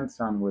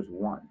grandson was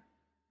 1,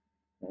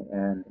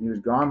 and he was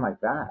gone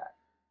like that.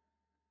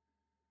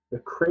 The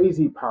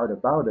crazy part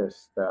about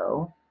this,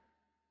 though,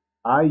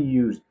 I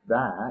used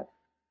that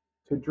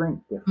to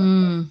drink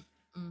differently.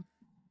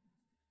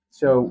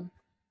 So,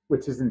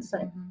 which is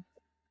insane.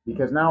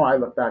 Because now I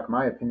look back,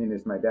 my opinion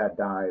is my dad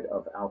died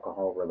of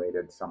alcohol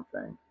related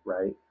something,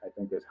 right? I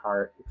think his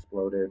heart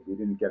exploded. We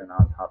didn't get an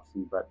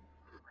autopsy, but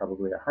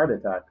probably a heart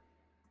attack.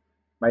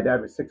 My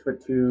dad was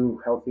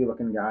 6'2", healthy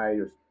looking guy.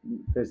 He was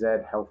phys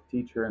ed health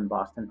teacher in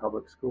Boston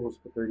public schools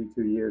for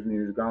 32 years, and he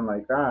was gone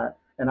like that.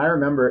 And I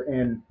remember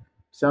in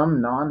some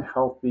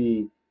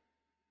non-healthy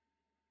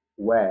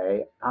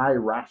way, I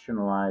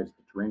rationalized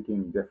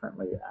drinking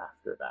differently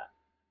after that.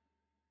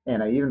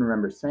 And I even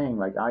remember saying,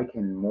 like, I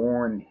can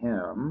mourn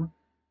him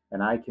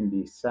and I can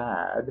be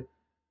sad.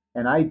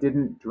 And I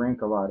didn't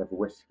drink a lot of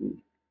whiskey,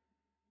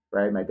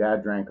 right? My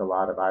dad drank a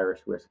lot of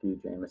Irish whiskey,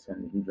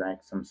 Jameson. He drank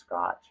some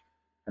scotch.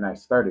 And I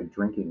started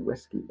drinking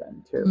whiskey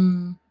then too.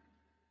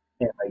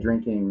 And my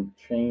drinking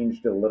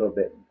changed a little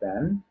bit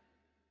then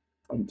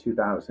in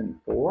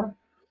 2004.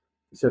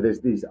 So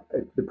there's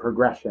the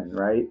progression,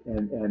 right?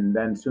 And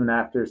then soon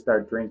after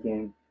start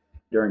drinking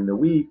during the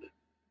week.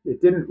 It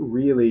didn't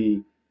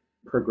really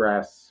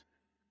progress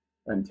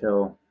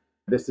until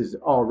this is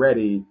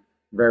already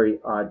very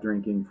odd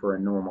drinking for a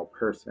normal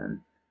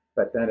person.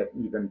 But then it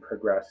even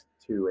progressed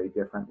to a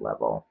different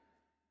level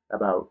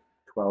about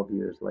 12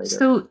 years later.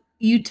 So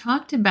you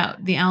talked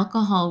about the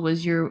alcohol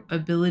was your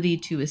ability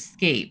to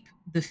escape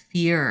the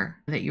fear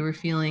that you were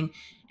feeling.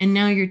 And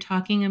now you're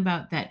talking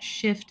about that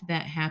shift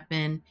that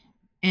happened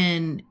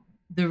and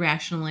the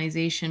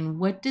rationalization.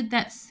 What did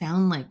that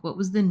sound like? What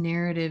was the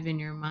narrative in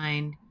your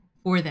mind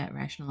for that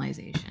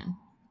rationalization?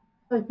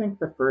 I think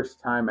the first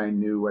time I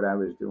knew what I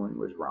was doing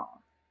was wrong.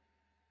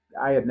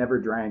 I had never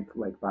drank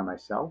like by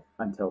myself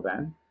until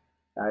then.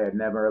 I had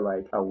never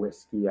like a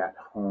whiskey at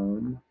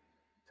home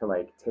to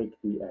like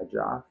take the edge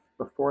off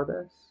before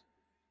this.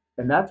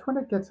 And that's when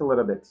it gets a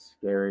little bit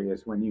scary,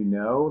 is when you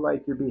know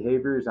like your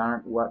behaviors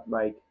aren't what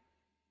like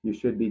you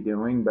should be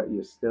doing, but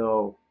you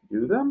still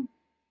do them.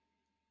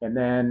 And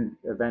then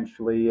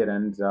eventually it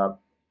ends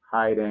up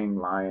hiding,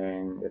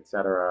 lying,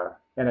 etc.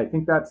 And I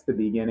think that's the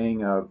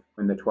beginning of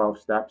when the 12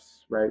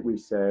 steps, right? We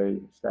say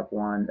step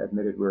one,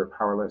 admitted we were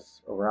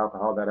powerless over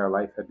alcohol, that our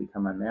life had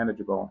become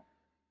unmanageable.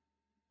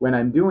 When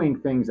I'm doing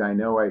things I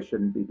know I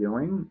shouldn't be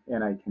doing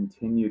and I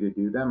continue to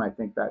do them, I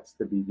think that's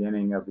the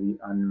beginning of the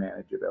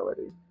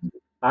unmanageability.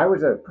 I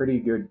was a pretty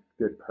good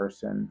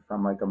person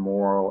from like a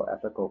moral,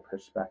 ethical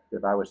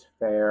perspective. I was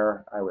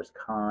fair, I was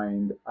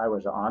kind, I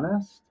was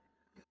honest.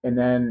 And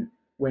then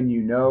when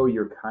you know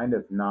you're kind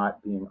of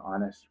not being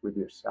honest with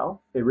yourself,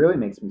 it really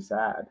makes me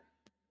sad.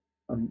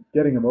 I'm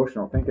getting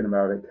emotional thinking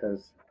about it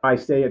because I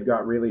say it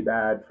got really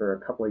bad for a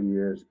couple of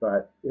years,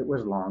 but it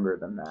was longer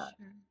than that.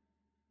 Sure.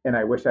 And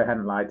I wish I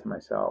hadn't lied to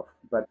myself,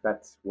 but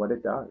that's what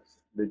it does.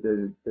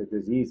 The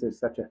disease is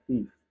such a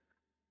thief,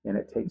 and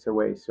it takes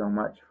away so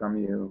much from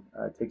you,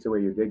 it takes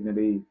away your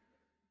dignity.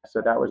 So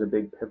that was a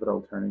big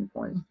pivotal turning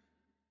point.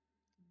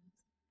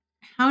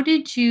 How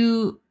did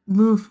you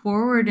move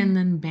forward and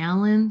then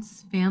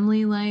balance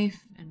family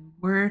life and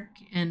work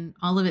and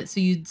all of it? So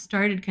you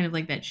started kind of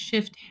like that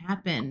shift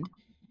happened,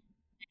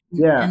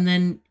 Yeah, and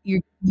then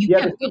you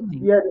yeah, kept going.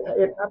 yeah.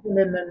 It happened,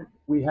 and then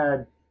we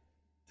had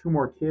two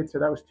more kids. So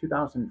that was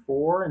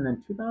 2004, and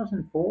then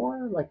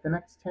 2004, like the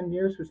next 10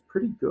 years was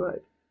pretty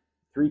good.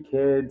 Three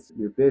kids,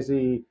 you're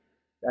busy.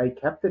 I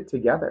kept it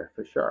together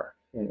for sure,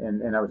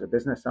 and I was a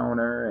business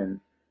owner. And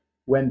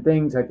when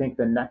things, I think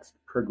the next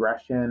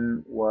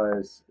progression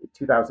was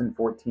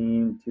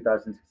 2014,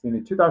 2016.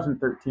 In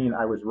 2013,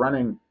 I was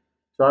running.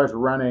 So I was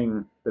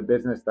running the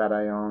business that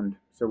I owned.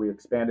 So we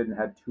expanded and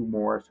had two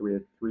more. So we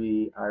had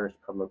three Irish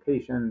pub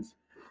locations.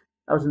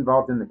 I was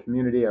involved in the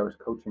community. I was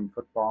coaching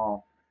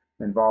football,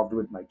 involved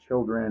with my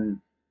children.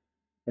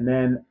 And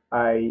then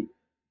I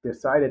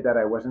decided that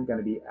I wasn't going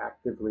to be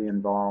actively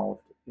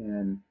involved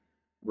in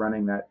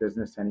running that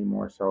business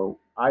anymore. So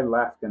I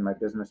left, and my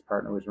business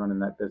partner was running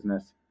that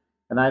business.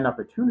 And I had an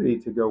opportunity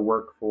to go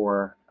work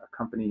for a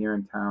company here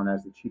in town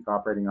as the chief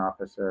operating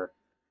officer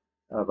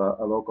of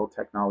a local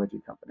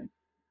technology company.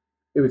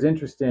 It was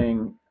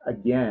interesting.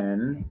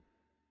 Again,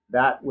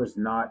 that was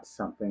not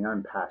something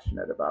I'm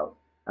passionate about.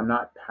 I'm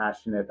not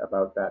passionate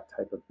about that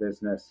type of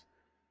business.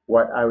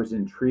 What I was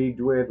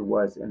intrigued with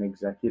was an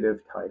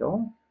executive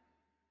title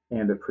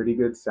and a pretty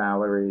good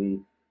salary.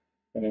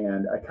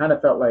 And I kind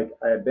of felt like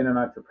I had been an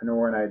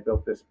entrepreneur and I had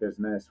built this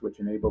business, which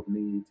enabled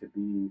me to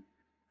be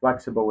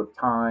flexible with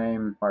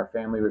time. Our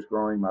family was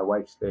growing. My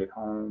wife stayed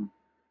home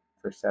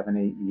for 7,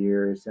 8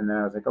 years. And then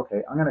I was like,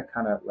 okay, I'm going to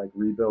kind of like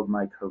rebuild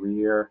my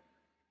career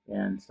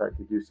and start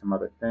to do some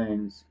other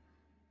things.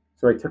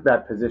 So I took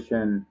that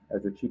position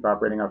as the chief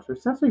operating officer,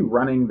 essentially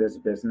running this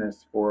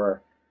business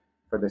for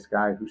this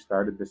guy who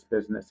started this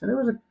business. And it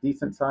was a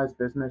decent sized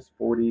business,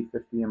 40,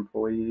 50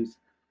 employees.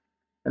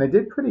 And I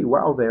did pretty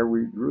well there.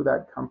 We grew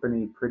that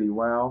company pretty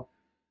well.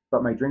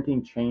 But my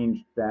drinking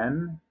changed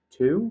then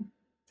too,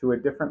 to a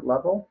different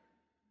level.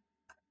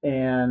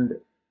 And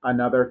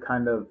another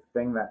kind of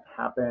thing that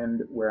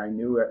happened where I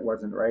knew it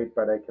wasn't right,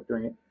 but I kept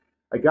doing it.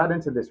 I got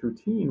into this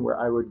routine where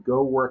I would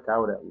go work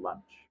out at lunch,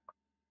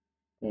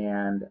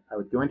 and I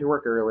would go into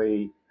work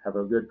early, have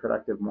a good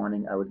productive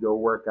morning. I would go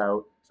work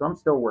out. So I'm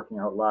still working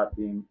out a lot.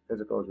 Being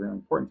physical is really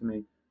important to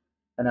me.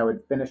 And I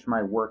would finish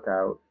my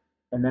workout,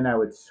 and then I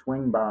would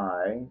swing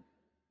by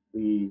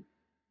the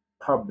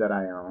pub that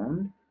I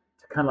owned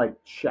to kind of like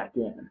check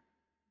in.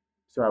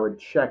 So I would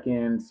check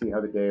in, see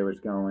how the day was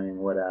going,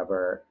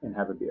 whatever, and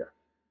have a beer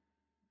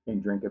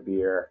and drink a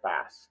beer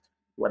fast,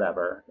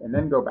 whatever, and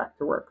then go back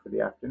to work for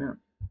the afternoon.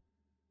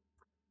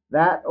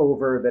 That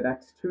over the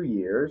next 2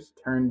 years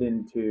turned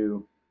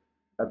into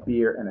a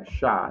beer and a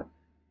shot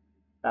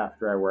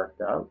after I worked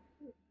out.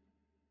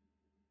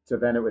 So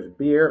then it was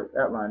beer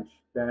at lunch,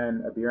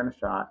 then a beer and a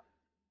shot,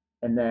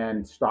 and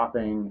then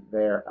stopping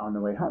there on the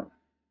way home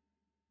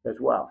as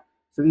well.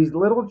 So these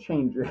little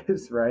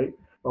changes, right,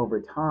 over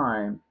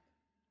time.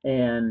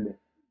 And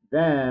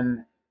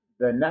then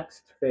the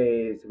next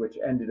phase, which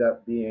ended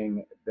up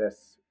being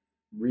this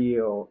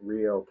real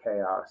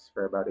chaos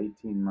for about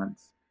 18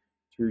 months,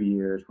 2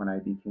 years, when I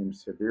became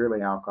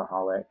severely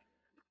alcoholic.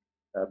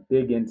 A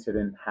big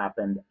incident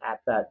happened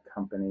at that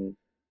company,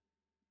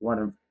 one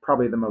of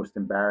probably the most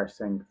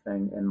embarrassing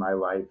thing in my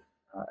life.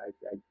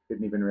 I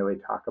didn't even really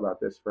talk about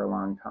this for a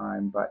long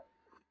time, but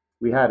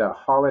we had a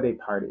holiday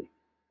party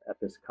at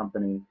this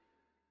company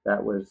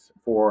that was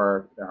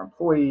for their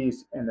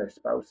employees and their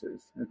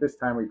spouses. And at this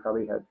time, we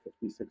probably had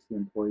 50, 60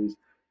 employees.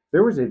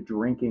 There was a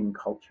drinking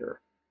culture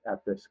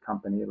at this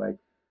company. Like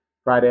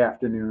Friday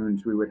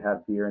afternoons, we would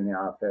have beer in the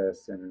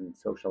office and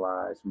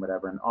socialize and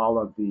whatever. And all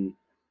of the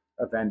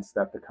events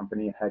that the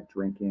company had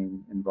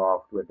drinking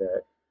involved with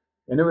it.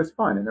 And it was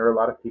fun. And there were a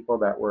lot of people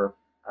that were,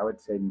 I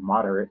would say,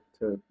 moderate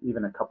to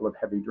even a couple of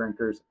heavy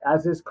drinkers,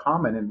 as is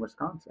common in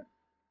Wisconsin.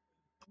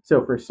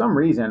 So for some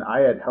reason, I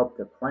had helped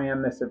to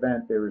plan this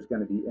event. There was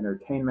going to be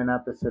entertainment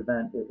at this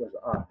event. It was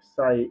off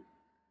site.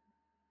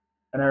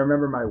 And I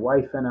remember my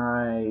wife and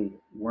I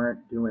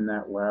weren't doing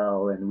that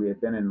well, and we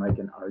had been in like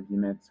an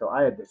argument. So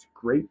I had this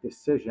great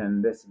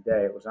decision this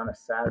day. It was on a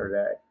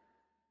Saturday.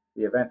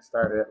 The event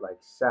started at like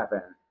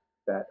 7,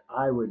 that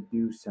I would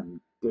do some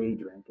day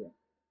drinking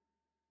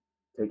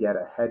to get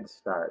a head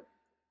start.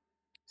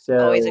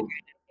 Always a So,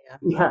 great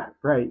idea. yeah,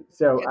 right.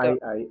 So Yeah, go.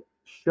 I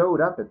showed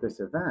up at this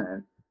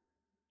event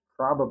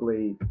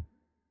probably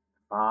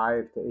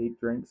 5 to 8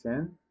 drinks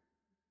in,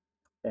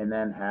 and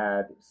then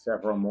had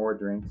several more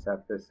drinks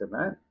at this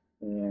event.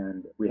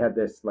 And we had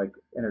this like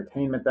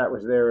entertainment that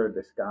was there.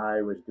 This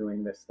guy was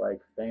doing this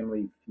like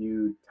family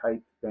feud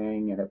type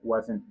thing, and it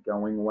wasn't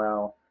going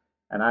well.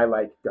 And I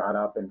like got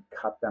up and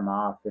cut them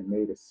off and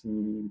made a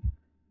scene.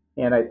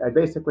 And I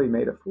basically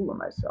made a fool of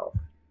myself.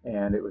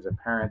 And it was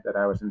apparent that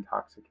I was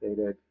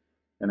intoxicated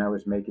and I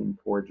was making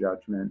poor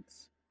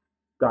judgments.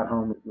 Got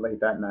home late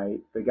that night.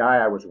 The guy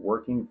I was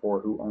working for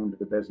who owned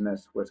the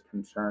business was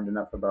concerned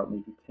enough about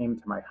me. He came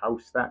to my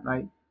house that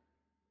night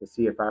to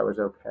see if I was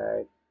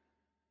okay.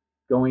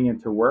 Going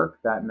into work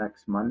that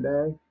next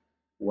Monday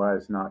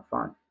was not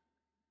fun,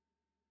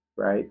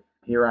 right?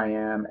 Here I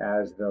am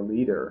as the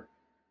leader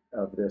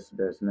of this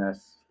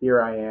business.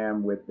 Here I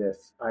am with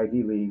this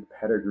Ivy League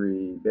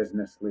pedigree,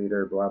 business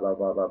leader, blah, blah,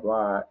 blah, blah,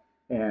 blah.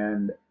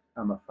 And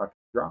I'm a fucking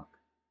drunk.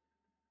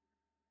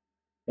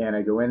 And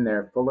I go in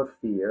there full of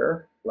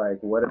fear, like,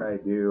 what did I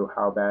do?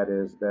 How bad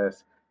is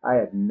this? I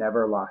had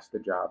never lost a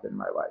job in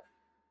my life.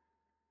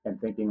 And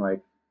thinking,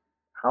 like,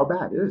 how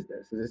bad is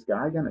this? Is this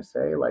guy going to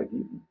say, like,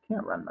 you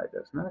can't run my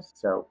business?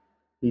 So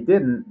he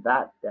didn't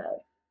that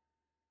day.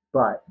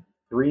 But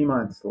 3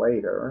 months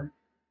later,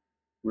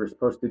 we were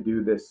supposed to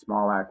do this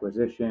small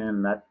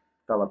acquisition that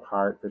fell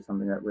apart for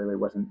something that really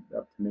wasn't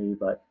up to me.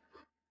 But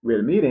we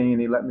had a meeting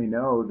and he let me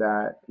know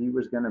that he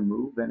was going to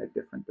move in a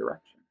different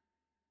direction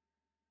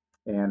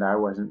and I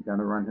wasn't going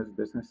to run his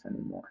business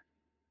anymore.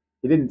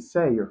 He didn't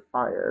say you're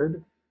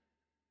fired,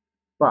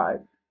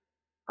 but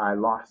I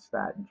lost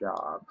that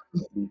job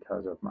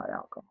because of my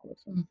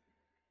alcoholism.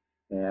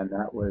 And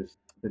that was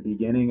the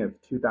beginning of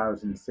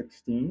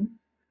 2016.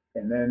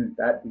 And then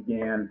that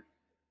began,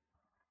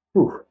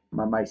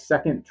 my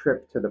second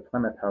trip to the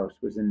Plymouth House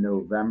was in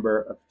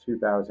November of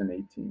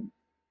 2018.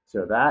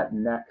 So that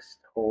next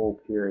whole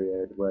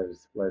period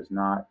was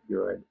not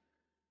good.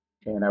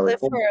 And I was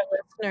Cliff, for our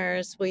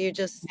listeners, will you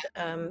just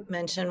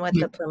mention what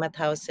Yeah, the Plymouth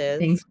House is?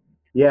 thanks.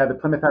 Yeah, the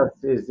Plymouth House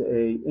is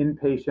a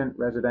inpatient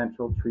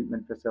residential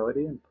treatment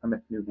facility in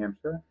Plymouth, New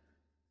Hampshire.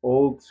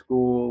 Old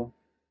school,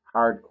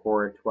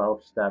 hardcore,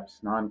 12 steps,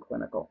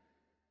 non-clinical.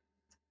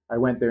 I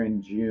went there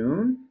in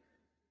June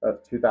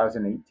of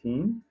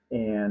 2018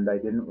 and I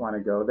didn't want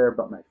to go there,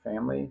 but my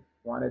family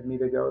wanted me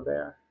to go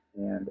there.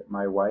 And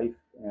my wife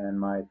and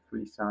my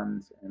 3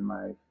 sons and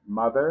my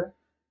mother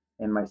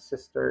and my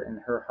sister and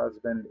her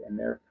husband and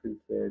their 3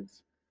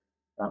 kids.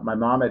 My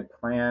mom had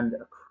planned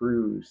a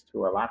cruise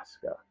to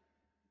Alaska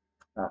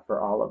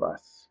for all of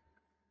us.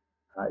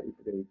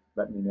 They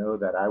let me know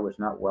that I was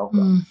not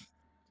welcome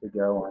to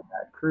go on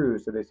that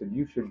cruise. So they said,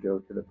 you should go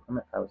to the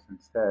Plymouth House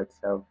instead.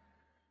 So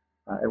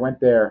I went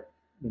there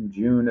in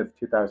June of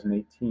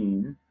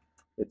 2018.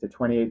 It's a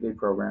 28-day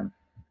program.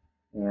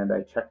 And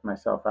I checked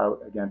myself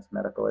out against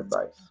medical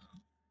advice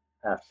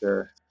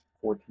after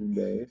 14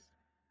 days.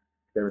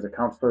 There was a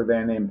counselor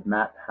there named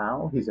Matt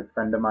Howe. He's a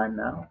friend of mine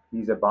now.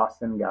 He's a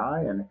Boston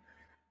guy. And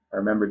I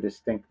remember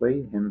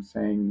distinctly him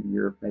saying,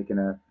 you're making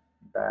a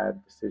bad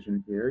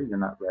decision here. You're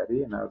not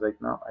ready. And I was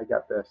like, no, I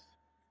got this.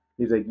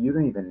 He's like, you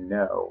don't even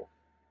know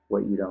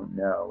what you don't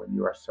know. And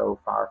you are so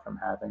far from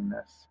having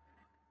this.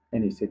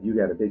 And he said, you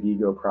got a big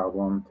ego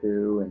problem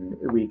too.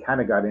 And we kind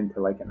of got into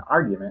like an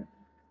argument.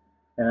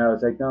 And I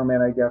was like, no,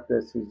 man, I got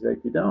this. He's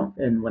like, you don't.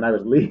 And when I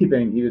was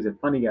leaving, he was a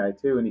funny guy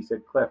too. And he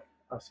said, Cliff,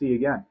 I'll see you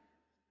again.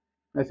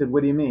 I said,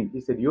 what do you mean? He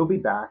said, you'll be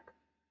back.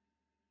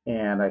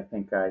 And I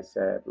think I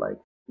said, like,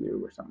 you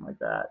or something like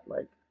that,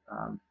 like,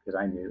 because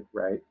I knew,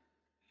 right?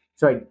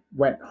 So I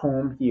went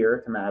home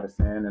here to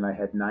Madison and I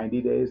had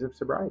 90 days of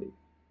sobriety,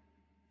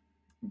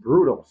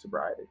 brutal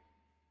sobriety,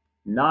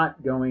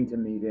 not going to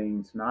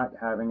meetings, not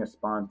having a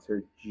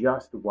sponsor,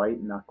 just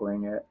white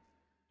knuckling it,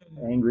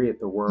 angry at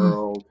the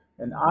world.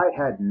 And I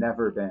had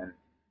never been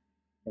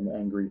an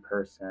angry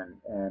person.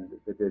 And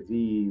the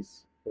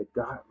disease, it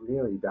got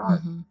really dark.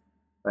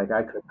 Like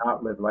I could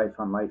not live life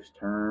on life's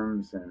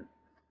terms. And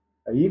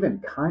I even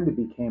kind of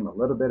became a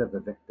little bit of a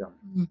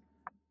victim,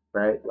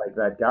 right? Like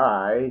that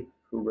guy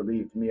who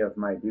relieved me of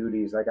my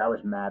duties, like I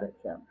was mad at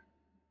him.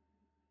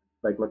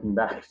 Like looking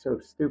back, so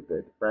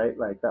stupid, right?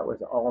 Like that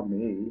was all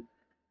me.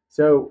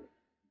 So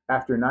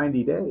after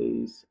 90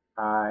 days,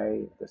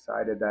 I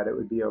decided that it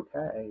would be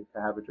okay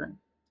to have a drink.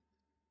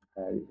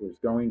 I was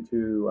going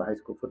to a high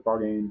school football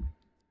game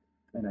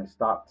and I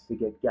stopped to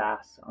get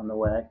gas on the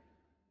way.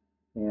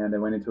 And I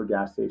went into a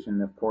gas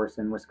station. Of course,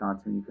 in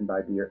Wisconsin, you can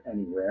buy beer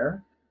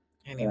anywhere.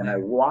 And I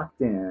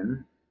walked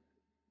in.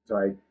 So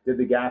I did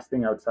the gas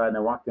thing outside and I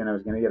walked in. I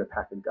was going to get a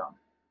pack of gum.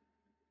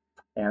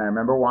 And I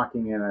remember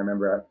walking in. I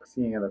remember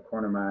seeing in the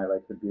corner of my eye,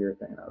 like the beer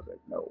thing. And I was like,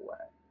 no way.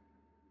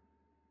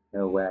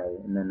 no way.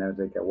 And then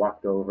I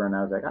walked over and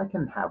I was like, I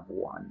can have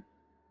one.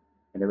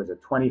 And it was a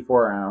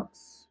 24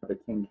 ounce, the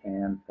King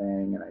Can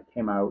thing. And I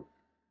came out,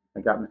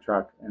 I got in the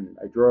truck and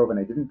I drove and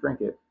I didn't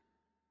drink it.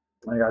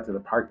 I got to the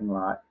parking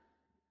lot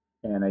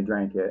and I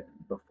drank it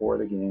before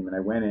the game. And I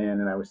went in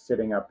and I was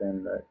sitting up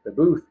in the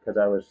booth because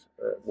I was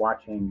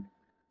watching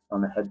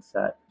on the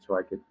headset so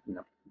I could,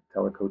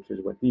 tell the coaches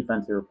what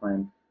defense they were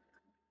playing.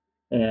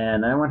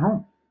 And I went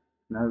home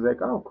and I was like,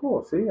 oh,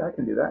 cool. See, I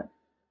can do that.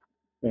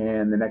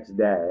 And the next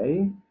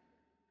day,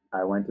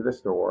 I went to the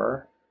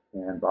store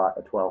and bought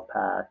a 12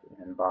 pack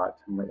and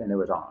it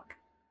was on.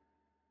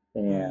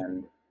 Mm.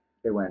 And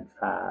it went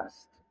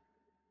fast.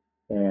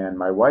 And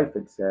my wife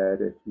had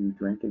said, if you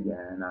drink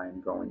again,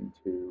 I'm going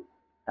to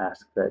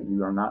ask that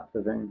you are not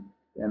living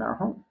in our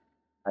home.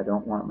 I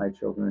don't want my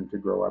children to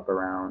grow up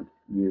around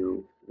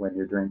you when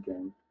you're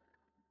drinking.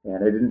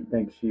 And I didn't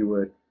think she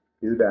would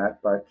do that,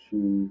 but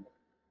she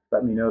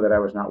let me know that I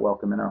was not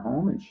welcome in our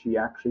home. And she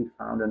actually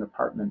found an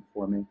apartment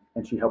for me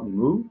and she helped me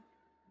move.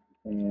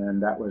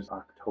 And that was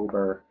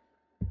October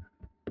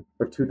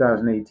of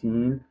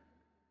 2018.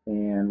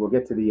 And we'll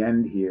get to the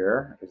end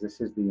here because this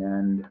is the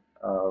end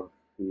of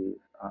the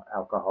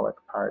alcoholic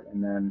part.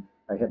 And then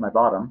I hit my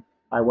bottom.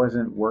 I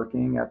wasn't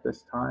working at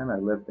this time. I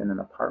lived in an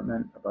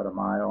apartment about a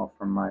mile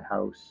from my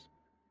house.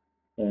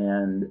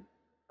 And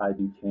I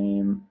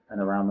became an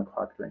around the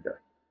clock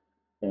drinker.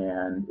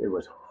 And it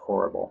was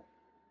horrible.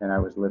 And I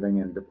was living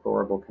in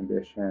deplorable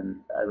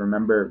condition. I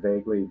remember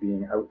vaguely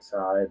being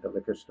outside the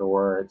liquor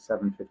store at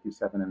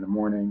 7:57 in the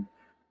morning,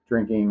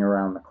 drinking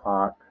around the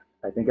clock.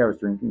 I think I was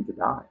drinking to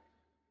die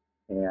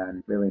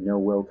and really no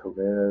will to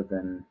live.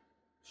 And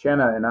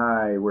Shanna and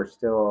I were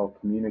still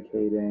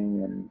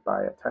communicating and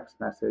by a text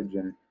message,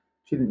 and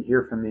she didn't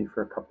hear from me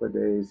for a couple of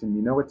days. And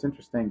you know what's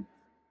interesting?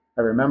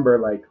 I remember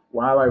like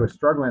while I was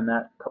struggling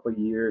that couple of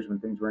years when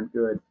things weren't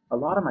good, a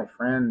lot of my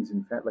friends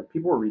and like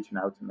people were reaching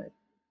out to me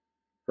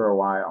for a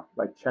while,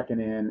 like checking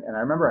in. And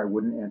I remember I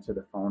wouldn't answer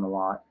the phone a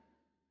lot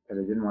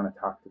because I didn't want to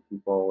talk to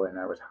people and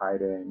I was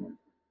hiding.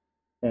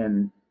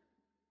 And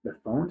the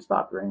phone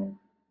stopped ringing.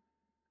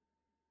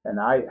 And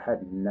I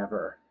had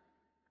never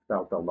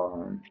felt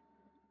alone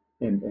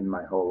in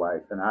my whole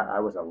life. And I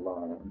was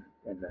alone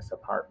in this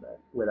apartment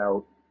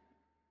without,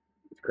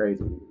 it's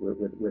crazy,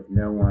 with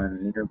no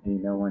one near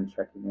me, no one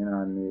checking in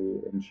on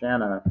me. And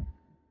Shanna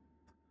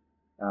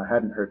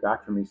hadn't heard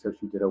back from me, so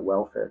she did a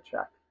welfare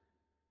check.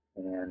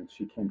 And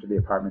she came to the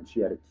apartment. She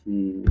had a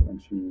key, and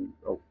she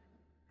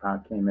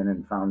came in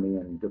and found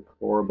me in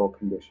deplorable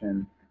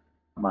condition.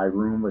 My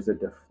room was a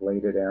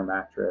deflated air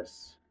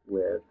mattress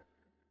with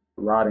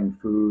rotting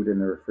food in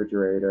the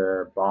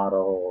refrigerator,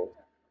 bottle.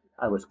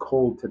 I was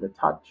cold to the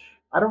touch.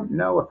 I don't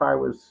know if I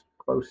was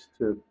close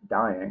to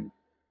dying,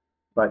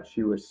 but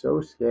she was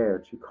so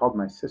scared. She called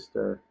my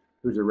sister,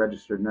 who's a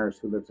registered nurse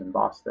who lives in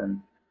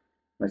Boston.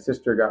 My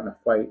sister got in a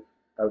flight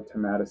out to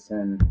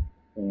Madison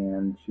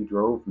and she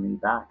drove me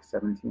back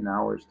 17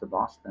 hours to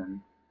Boston.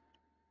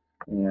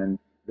 And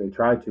they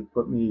tried to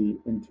put me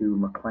into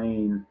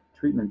McLean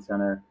Treatment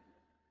Center.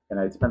 And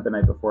I'd spent the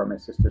night before at my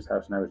sister's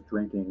house and I was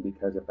drinking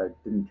because if I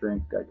didn't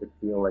drink, I could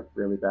feel like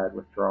really bad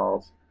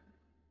withdrawals.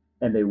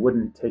 And they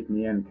wouldn't take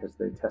me in because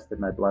they tested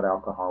my blood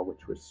alcohol,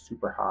 which was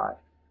super high.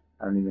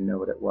 I don't even know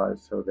what it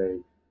was. So they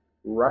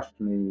rushed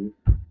me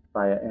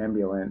via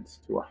ambulance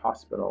to a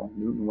hospital,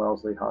 Newton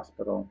Wellesley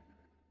Hospital,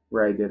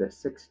 where I did a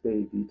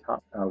 6-day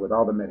detox with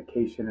all the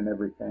medication and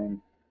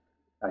everything.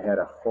 I had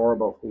a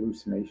horrible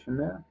hallucination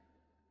there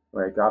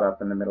where I got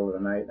up in the middle of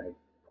the night and I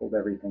pulled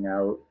everything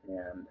out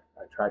and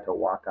I tried to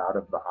walk out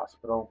of the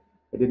hospital.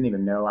 I didn't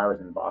even know I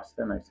was in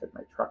Boston. I said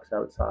my truck's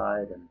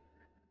outside and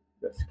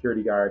the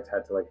security guards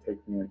had to like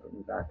take me and put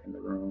me back in the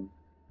room.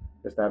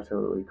 Just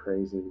absolutely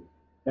crazy.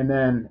 And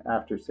then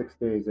after 6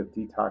 days of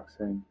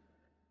detoxing,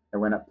 I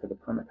went up to the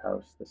Plymouth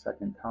House the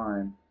second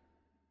time,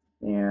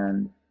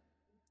 and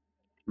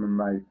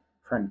my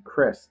friend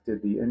Chris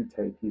did the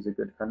intake. He's a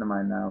good friend of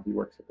mine now. He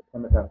works at the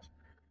Plymouth House.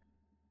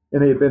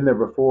 And they had been there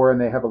before,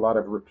 and they have a lot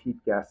of repeat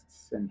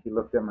guests. And he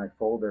looked at my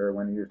folder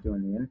when he was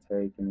doing the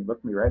intake, and he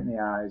looked me right in the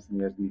eyes, and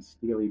he has these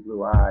steely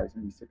blue eyes,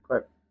 and he said,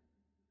 Cliff,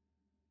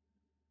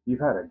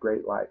 you've had a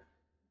great life.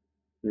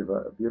 You have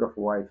a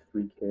beautiful wife,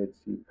 3 kids.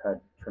 You've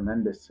had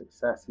tremendous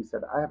success. He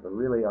said, I have a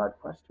really odd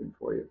question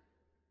for you.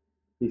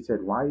 He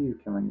said, why are you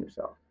killing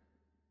yourself?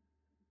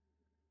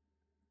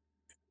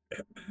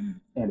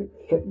 And it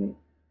hit me.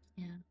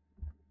 Yeah.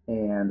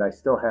 And I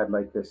still had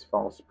like this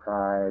false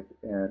pride.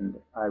 And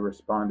I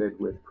responded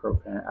with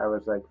profane. I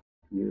was like,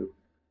 you.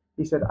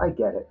 He said, I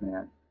get it,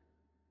 man.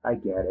 I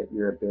get it.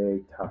 You're a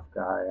big, tough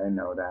guy. I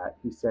know that.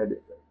 He said,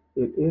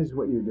 it is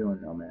what you're doing,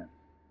 though, man.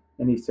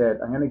 And he said,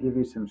 I'm going to give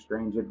you some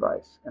strange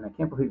advice. And I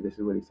can't believe this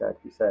is what he said.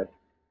 He said,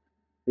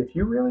 if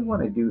you really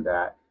want to do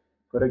that,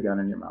 put a gun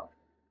in your mouth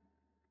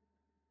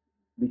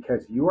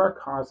because you are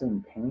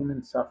causing pain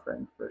and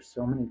suffering for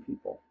so many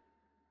people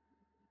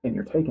and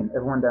you're taking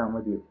everyone down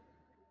with you.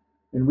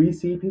 And we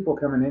see people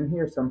coming in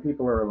here. Some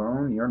people are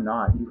alone. You're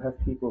not. You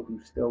have people who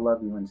still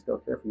love you and still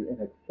care for you.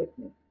 And it hit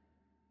me.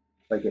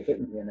 Like it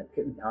hit me and it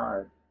hit me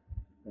hard.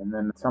 And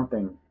then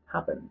something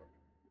happened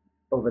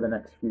over the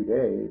next few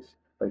days.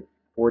 Like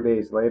 4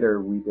 days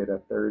later, we did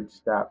a third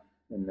step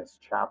in this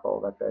chapel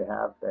that they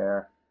have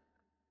there.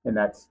 And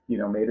that's,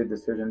 made a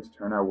decision to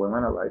turn our will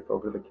and our life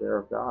over to the care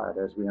of God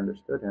as we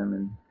understood him.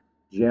 And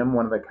Jim,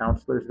 one of the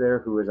counselors there,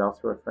 who is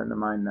also a friend of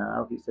mine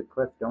now, he said,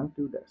 Cliff, don't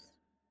do this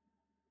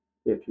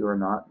if you're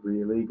not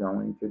really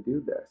going to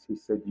do this. He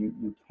said,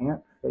 you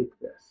can't fake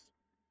this.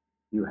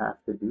 You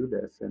have to do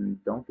this,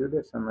 and don't do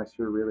this unless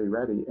you're really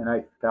ready. And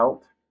I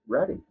felt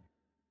ready.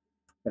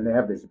 And they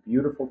have this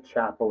beautiful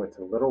chapel. It's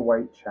a little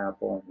white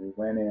chapel. And we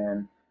went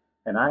in,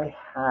 and I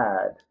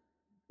had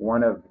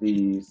one of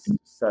these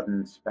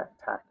sudden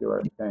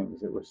spectacular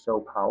things. It was so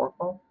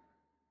powerful.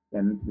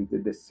 And we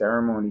did this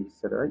ceremony. He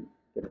said, all right,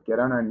 get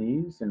on our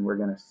knees, and we're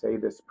going to say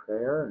this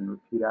prayer and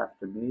repeat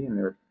after me. And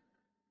there were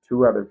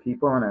two other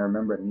people, and I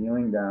remember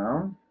kneeling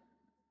down.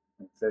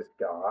 It says,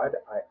 God,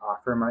 I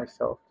offer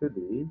myself to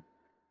thee,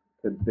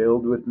 to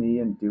build with me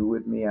and do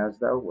with me as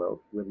thou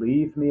wilt.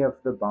 Relieve me of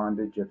the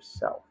bondage of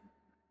self.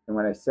 And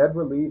when I said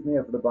relieve me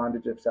of the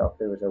bondage of self,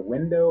 there was a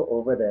window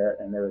over there,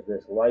 and there was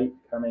this light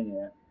coming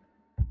in.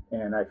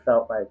 And I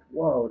felt like,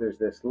 whoa, there's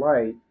this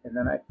light. And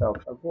then I felt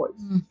a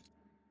voice.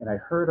 And I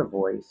heard a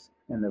voice,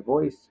 and the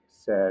voice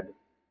said,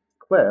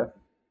 Cliff,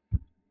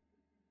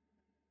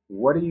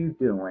 what are you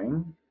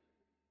doing?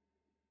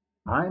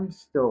 I'm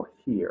still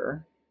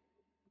here.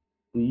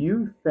 Do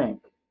you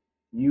think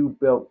you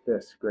built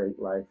this great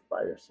life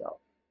by yourself?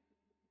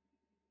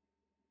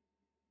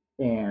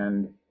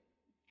 And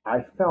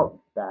I felt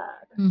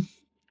bad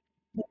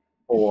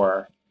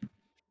for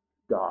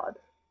God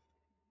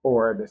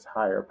or this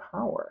higher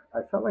power.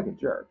 I felt like a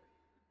jerk.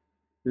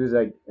 It was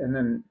like, and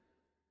then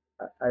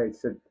I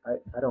said,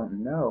 I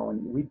don't know.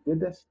 And we did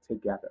this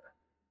together,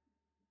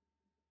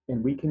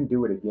 and we can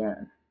do it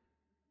again,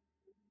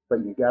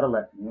 but you got to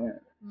let me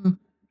in.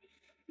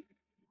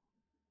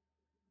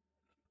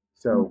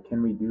 So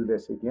can we do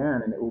this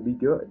again? And it will be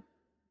good.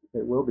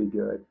 It will be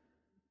good.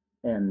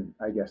 And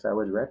I guess I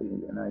was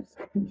ready, and I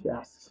said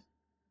yes.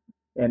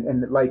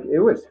 And like it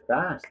was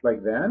fast,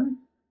 like then.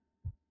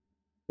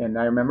 And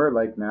I remember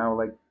like now,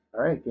 like,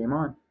 all right, game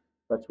on.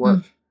 Let's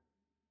work.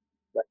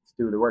 Let's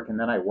do the work. And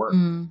then I worked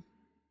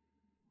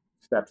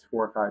steps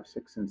 4, 5,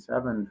 6, and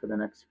 7 for the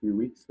next few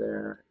weeks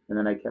there. And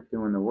then I kept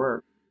doing the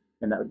work.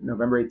 And that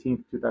November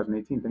 18th,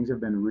 2018, things have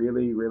been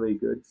really, really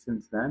good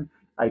since then.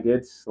 I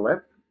did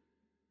slip.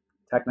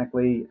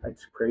 Technically,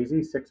 it's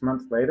crazy. 6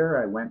 months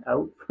later, I went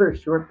out for a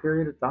short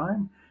period of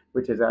time,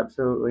 which is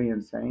absolutely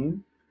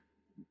insane.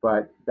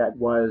 But that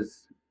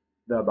was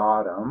the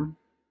bottom,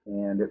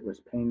 and it was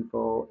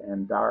painful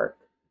and dark.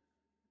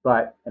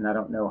 But, and I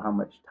don't know how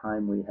much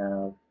time we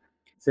have.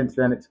 Since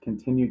then, it's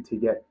continued to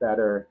get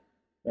better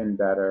and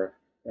better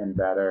and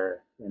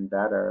better and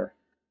better.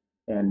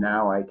 And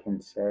now I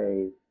can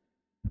say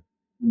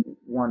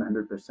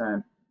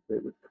 100%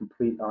 with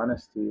complete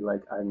honesty,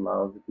 like I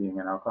love being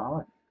an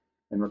alcoholic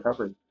in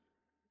recovery.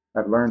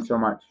 I've learned so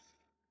much.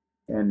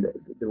 And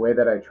the way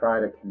that I try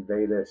to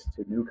convey this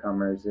to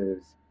newcomers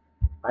is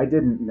I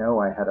didn't know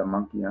I had a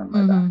monkey on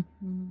my back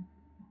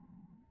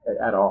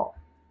at all.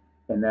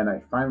 And then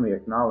I finally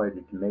acknowledged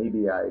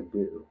maybe I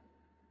do.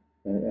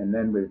 And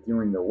then with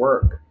doing the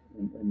work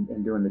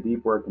and doing the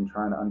deep work and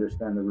trying to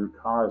understand the root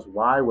cause,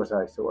 why was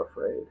I so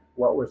afraid?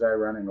 What was I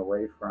running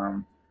away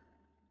from?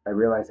 I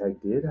realized I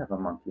did have a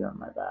monkey on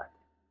my back.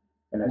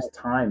 And as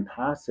time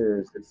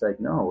passes, it's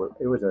like, no,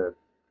 it was a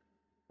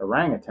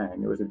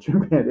orangutan, it was a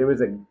chimpanzee, it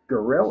was a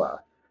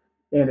gorilla.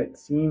 And it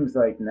seems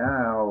like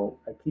now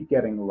I keep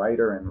getting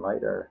lighter and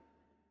lighter,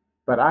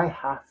 but I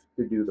have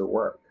to do the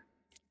work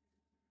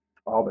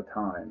all the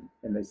time.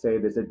 And they say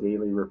there's a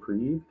daily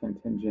reprieve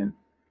contingent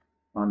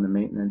on the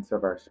maintenance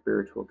of our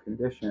spiritual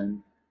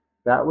condition.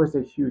 That was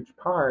a huge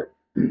part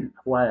of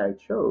why I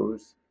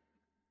chose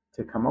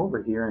to come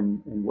over here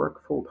and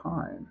work full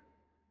time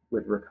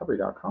with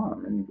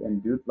recovery.com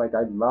and do like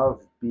I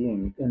love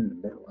being in the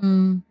middle of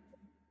it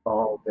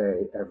all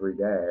day, every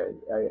day.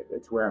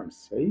 It's where I'm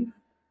safe,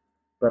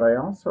 but I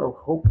also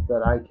hope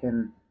that I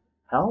can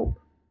help,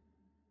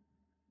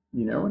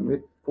 and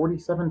with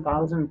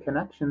 47,000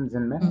 connections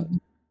in May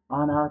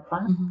on our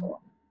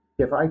platform.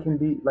 If I can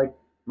be like,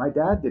 my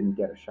dad didn't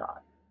get a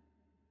shot.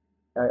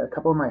 A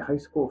couple of my high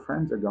school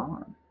friends are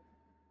gone.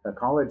 A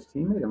college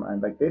teammate of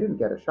mine, like they didn't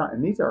get a shot.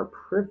 And these are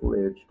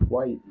privileged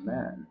white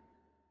men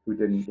who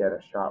didn't get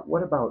a shot.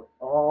 What about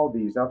all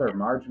these other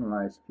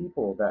marginalized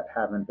people that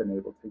haven't been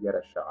able to get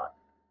a shot?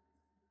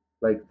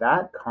 Like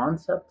that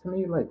concept to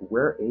me, like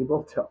we're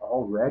able to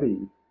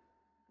already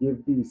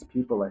give these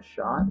people a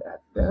shot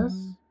at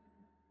this.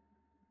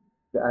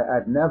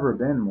 I've never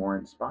been more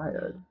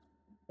inspired.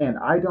 And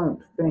I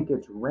don't think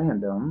it's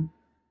random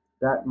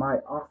that my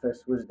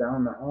office was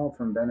down the hall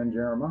from Ben and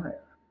Jeremiah.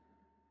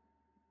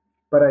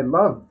 But I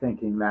love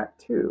thinking that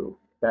too,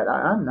 that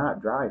I'm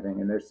not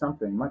driving and there's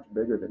something much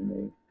bigger than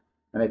me.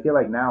 And I feel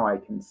like now I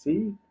can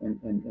see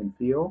and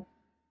feel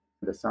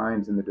the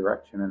signs and the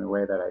direction in a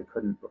way that I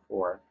couldn't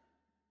before.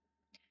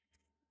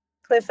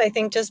 Cliff, I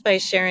think just by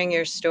sharing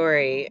your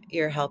story,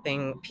 you're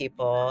helping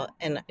people.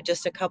 And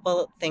just a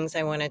couple things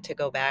I wanted to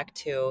go back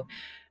to.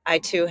 I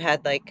too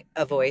had like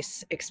a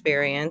voice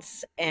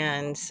experience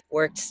and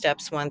worked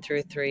steps 1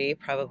 through 3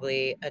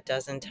 probably a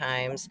dozen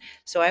times.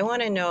 So I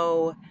want to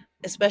know,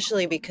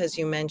 especially because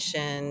you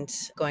mentioned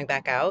going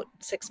back out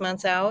 6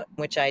 months out,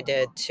 which I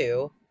did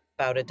too,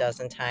 about a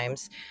dozen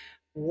times.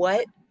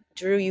 What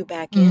drew you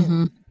back in?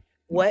 Mm-hmm.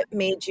 What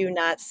made you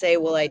not say,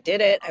 well, I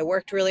did it. I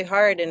worked really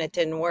hard and it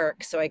didn't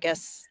work. So I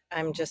guess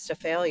I'm just a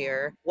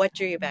failure. What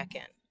drew you back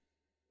in?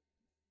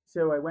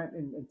 So I went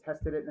and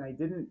tested it, and I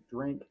didn't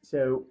drink.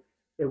 So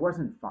it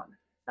wasn't fun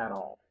at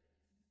all.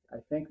 I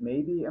think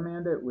maybe,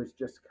 Amanda, it was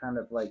just kind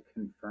of like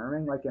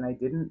confirming, like, and I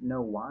didn't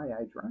know why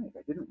I drank.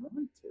 I didn't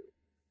want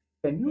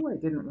to. I knew I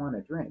didn't want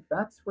to drink.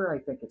 That's where I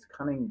think it's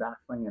cunning,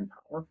 baffling, and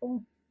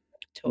powerful.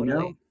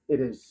 Totally.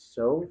 It is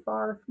so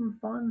far from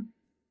fun.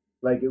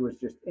 Like, it was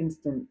just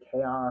instant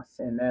chaos.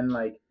 And then,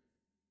 like,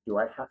 do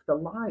I have to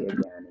lie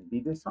again and be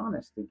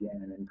dishonest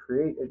again and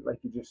create it? Like,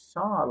 you just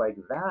saw, like,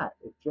 that.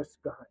 It just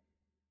got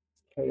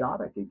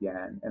chaotic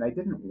again. And I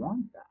didn't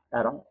want that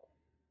at all.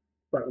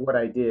 But what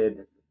I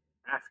did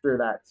after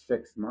that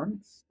 6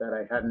 months that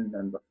I hadn't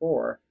done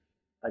before,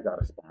 I got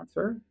a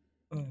sponsor.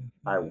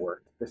 I Mhm.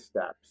 worked the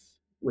steps,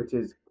 which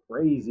is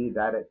crazy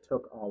that it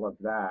took all of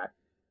that.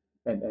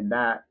 And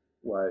that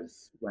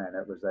was when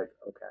it was like,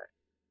 okay.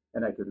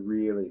 And I could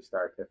really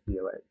start to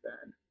feel it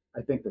then.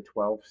 I think the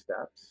 12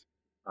 steps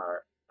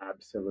are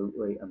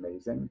absolutely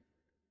amazing.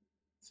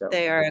 So,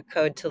 They are a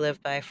code to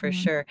live by for Yeah.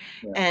 sure.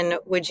 yeah. And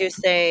would you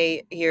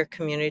say your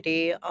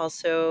community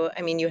also,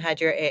 I mean, you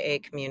had your AA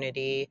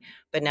community,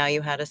 but now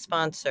you had a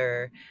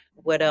sponsor.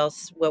 What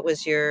else? What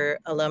was your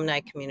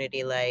alumni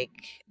community like?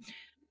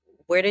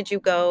 Where did you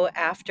go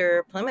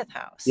after Plymouth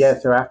Yeah,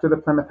 House? so after the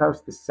Plymouth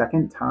House, the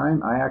second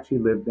time, I actually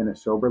lived in a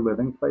sober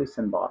living place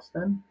in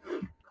Boston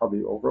called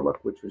the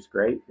Overlook, which was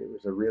great. It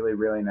was a really,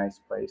 really nice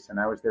place. And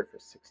I was there for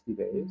 60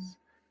 days.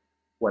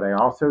 What I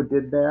also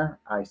did there,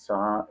 I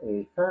saw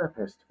a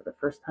therapist for the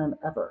first time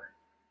ever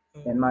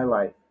in my Mhm.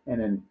 life.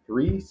 And in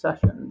 3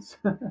 sessions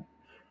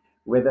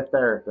with a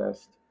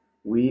therapist,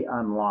 we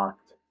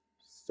unlocked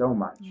so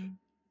much. Yeah.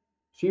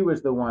 She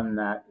was the one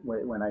that,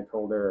 when I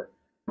told her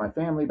my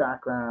family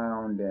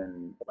background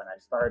and when I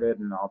started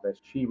and all this,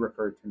 she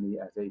referred to me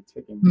as a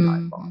ticking time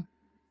Mm-hmm. bomb.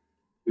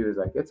 She was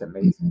like, "It's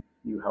amazing.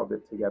 You held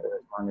it together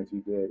as long as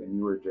you did, and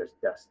you were just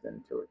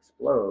destined to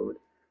explode."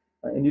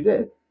 And you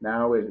did.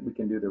 Now we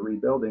can do the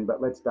rebuilding,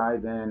 but let's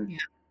dive in Yeah.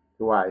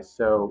 to why.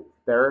 So,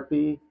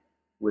 therapy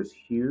was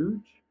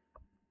huge.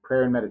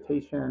 Prayer and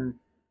meditation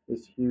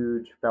is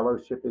huge.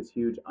 Fellowship is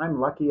huge. I'm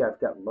lucky I've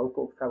got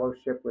local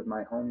fellowship with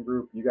my home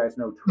group. You guys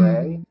know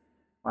Trey Mm-hmm.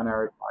 on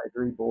our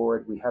advisory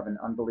board. We have an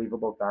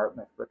unbelievable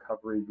Dartmouth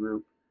recovery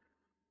group.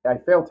 I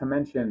failed to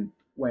mention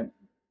when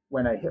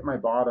I hit my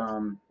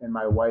bottom and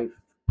my wife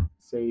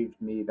saved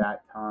me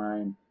that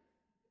time.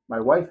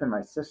 My wife and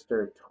my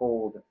sister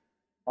told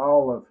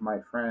all of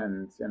my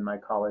friends and my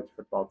college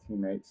football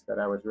teammates that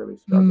I was really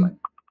Mm-hmm. struggling.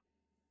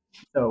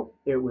 So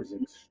it was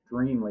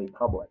extremely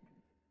public.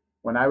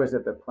 When I was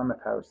at the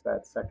Plymouth House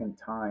that second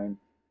time,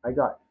 I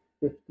got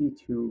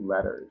 52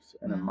 letters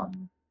in a month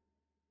Wow.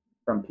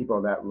 from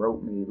people that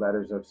wrote me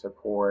letters of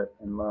support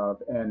and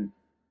love. And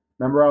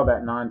remember all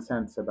that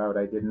nonsense about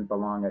I didn't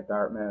belong at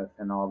Dartmouth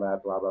and all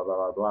that, blah, blah, blah,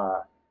 blah,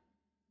 blah.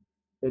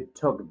 It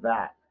took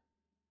that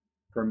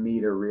for me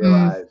to Mm.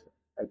 realize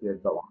I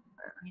did belong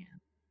there. Yeah.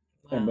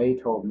 And Wow. they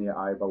told me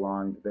I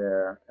belonged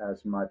there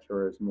as much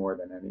or as more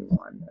than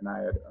anyone, and I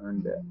had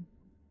earned it, Mm-hmm.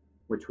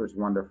 which was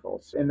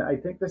wonderful. And I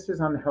think this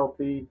is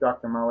unhealthy.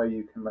 Dr. Molly,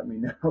 you can let me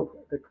know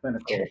the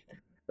clinical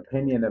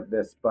opinion of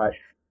this, but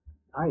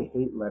I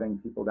hate letting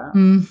people down.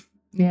 Mm.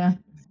 Yeah.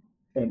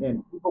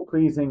 And people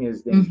pleasing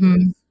is Mm-hmm.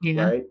 dangerous,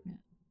 Yeah. right?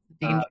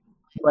 Yeah. Uh, Danger.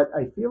 but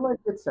I feel like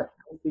it's a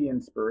healthy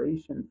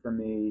inspiration for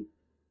me.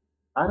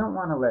 I don't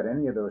want to let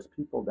any of those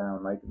people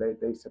down. Like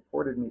they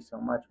supported me so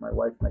much, my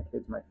wife, my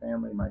kids, my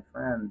family, my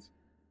friends.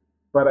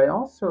 But I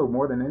also,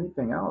 more than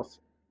anything else,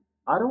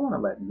 I don't want to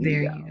let me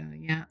There you down, go.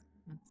 Yeah.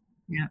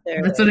 Yeah.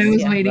 There That's it what I is.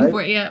 was Yeah. waiting right?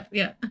 for. Yeah.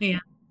 Yeah. Yeah.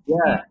 Yeah.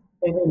 Yeah.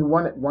 And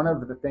one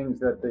of the things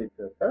that the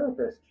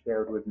therapist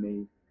shared with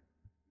me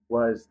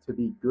was to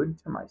be good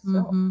to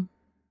myself. Mm-hmm.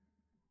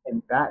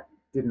 And that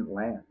didn't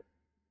land.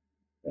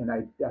 And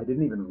I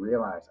didn't even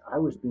realize I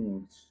was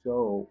being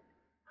so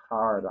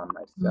hard on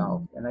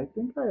myself. Mm-hmm. And I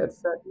think I had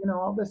said,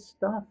 all this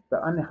stuff,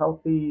 the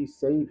unhealthy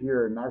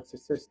savior,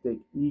 narcissistic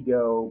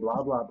ego,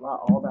 blah, blah, blah,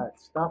 all that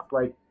stuff.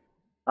 Like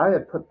I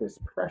had put this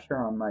pressure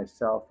on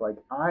myself, like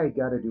I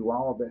got to do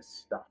all this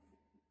stuff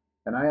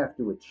and I have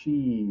to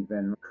achieve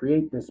and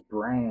create this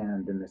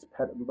brand and this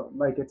pet.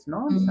 Like it's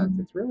nonsense.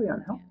 Mm-hmm. It's really Yeah.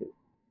 unhealthy.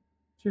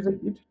 She was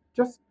like, you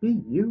just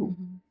be you.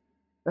 Mm-hmm.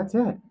 That's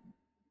it.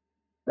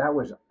 That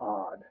was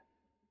odd.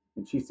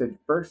 And she said,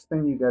 first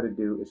thing you got to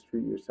do is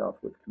treat yourself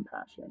with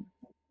compassion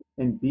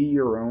and be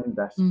your own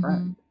best Mm-hmm.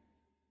 friend,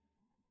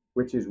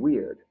 which is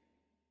weird.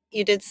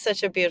 You did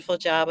such a beautiful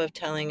job of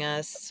telling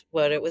us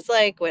what it was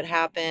like, what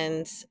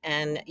happened,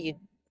 and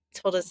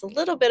told us a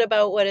little bit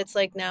about what it's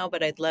like now,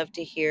 but I'd love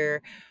to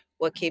hear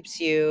what keeps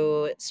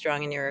you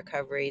strong in your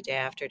recovery day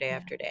after day Yeah.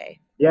 after day.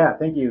 Yeah,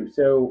 thank you.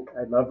 So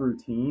I love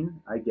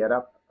routine. I get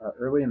up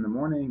early in the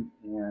morning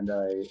and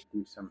I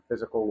do some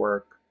physical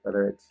work,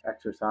 whether it's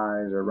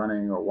exercise or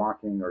running or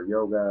walking or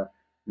yoga.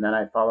 And then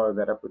I follow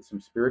that up with some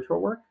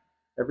spiritual work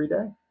every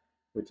day,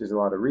 which is a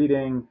lot of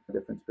reading,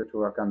 different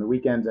spiritual work. On the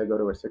weekends, I go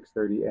to a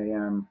 6:30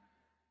 a.m.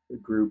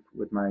 group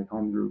with my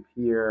home group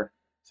here.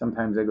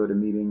 Sometimes I go to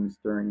meetings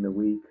during the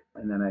week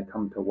and then I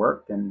come to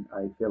work and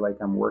I feel like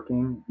I'm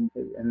working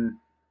in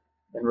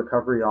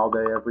recovery all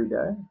day, every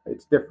day.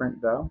 It's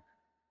different though.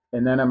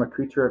 And then I'm a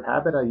creature of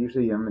habit. I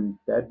usually am in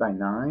bed by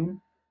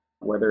 9,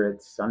 whether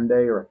it's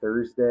Sunday or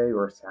Thursday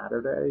or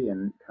Saturday,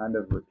 and kind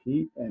of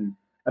repeat. And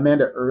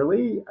Amanda,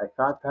 early, I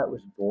thought that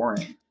was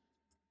boring.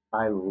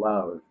 I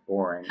love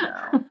boring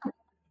now.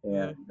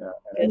 Mm.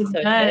 It Feels so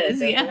good, does.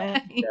 doesn't Yeah.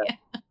 it? Yeah, Yeah.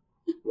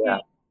 yeah.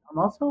 I'm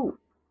also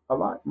a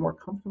lot more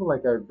comfortable.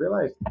 Like I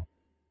realized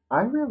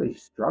I really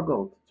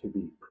struggled to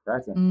be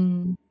present.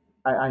 Mm,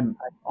 I'm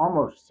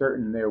almost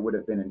certain there would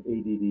have been an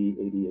ADD,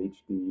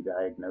 ADHD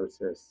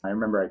diagnosis. I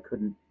remember I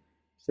couldn't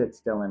sit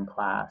still in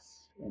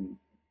class, and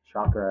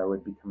shocker, I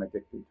would become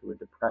addicted to a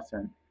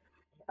depressant.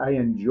 I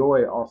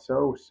enjoy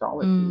also mm,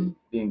 solitude,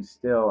 being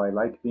still. I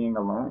like being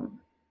alone.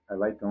 I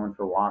like going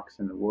for walks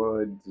in the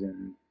woods,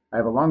 and I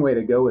have a long way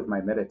to go with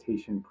my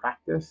meditation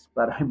practice,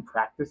 but I'm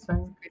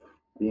practicing.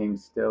 Being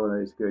still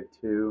is good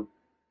too.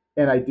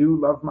 And I do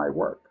love my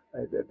work.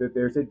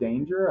 There's a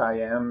danger. I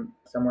am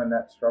someone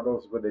that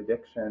struggles with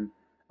addiction.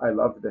 I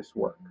love this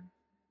work,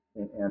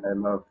 and I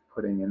love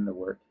putting in the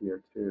work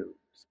here too.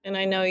 And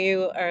I know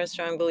you are a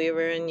strong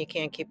believer in you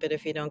can't keep it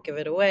if you don't give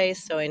it away.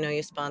 So I know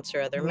you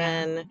sponsor other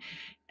yeah. men,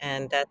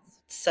 and that's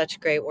such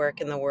great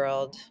work in the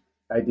world.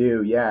 I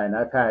do, yeah. And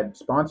I've had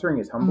sponsoring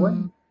is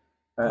humbling.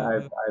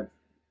 Mm, I've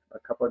a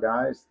couple of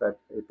guys that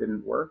it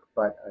didn't work,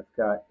 but I've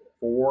got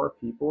 4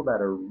 people that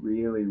are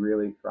really,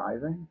 really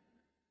thriving.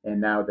 And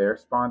now they're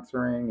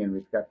sponsoring, and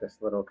we've got this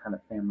little kind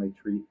of family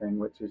tree thing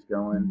which is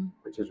going, mm,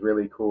 which is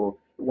really cool.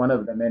 One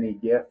of the many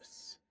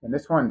gifts, and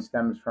this one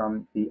stems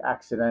from the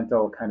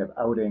accidental kind of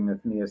outing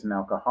of me as an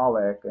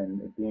alcoholic and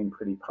it being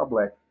pretty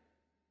public.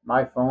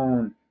 My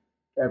phone,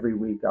 every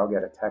week I'll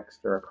get a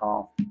text or a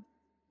call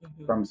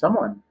Mhm. from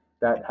someone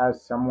that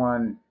has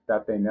someone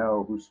that they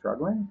know who's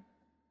struggling.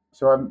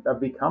 So I've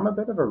become a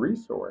bit of a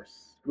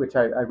resource, which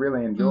I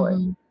really enjoy,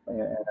 mhm,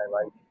 and I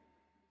like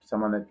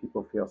someone that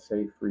people feel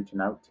safe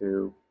reaching out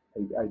to.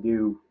 I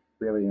do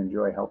really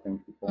enjoy helping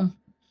people. mm.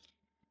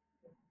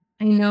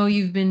 I know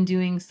you've been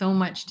doing so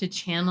much to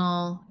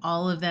channel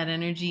all of that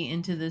energy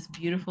into this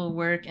beautiful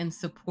work and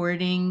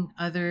supporting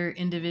other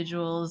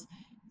individuals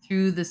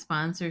through the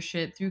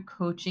sponsorship, through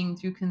coaching,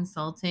 through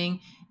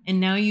consulting. And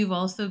now you've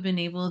also been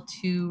able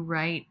to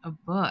write a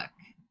book.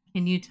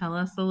 Can you tell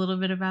us a little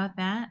bit about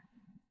that?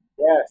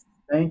 Yes,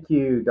 thank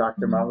you,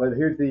 Dr. Mhm, Mala.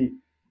 Here's the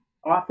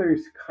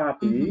author's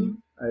copy. mhm,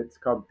 It's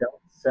called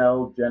Don't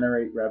Sell,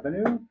 Generate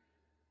Revenue.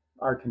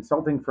 Our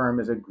consulting firm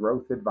is a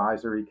growth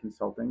advisory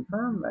consulting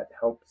firm that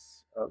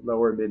helps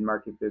lower mid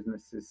market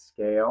businesses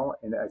scale.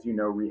 And as you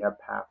know, Rehab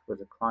Path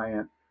was a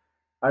client.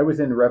 I was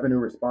in revenue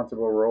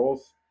responsible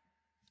roles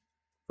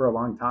for a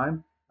long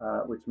time,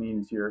 which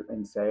means you're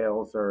in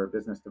sales or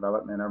business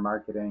development or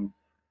marketing.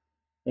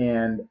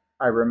 And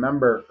I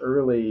remember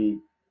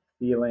early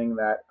feeling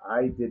that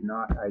I did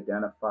not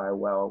identify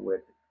well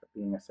with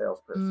being a mm,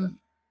 salesperson.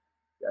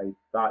 I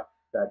thought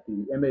that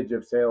the image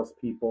of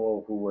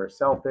salespeople who were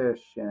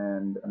selfish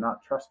and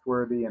not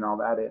trustworthy and all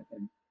that,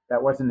 and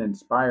that wasn't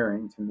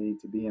inspiring to me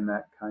to be in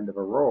that kind of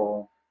a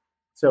role.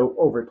 So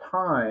over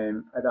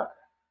time, I thought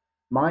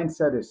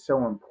mindset is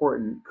so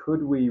important.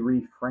 Could we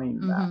reframe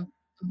that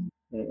mhm,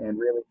 mm, and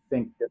really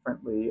think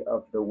differently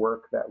of the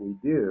work that we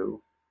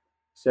do?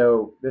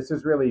 So this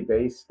is really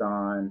based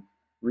on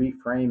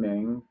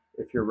reframing.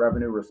 If you're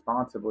revenue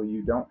responsible,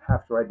 you don't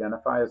have to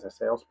identify as a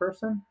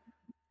salesperson.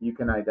 You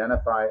can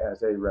identify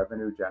as a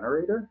revenue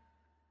generator,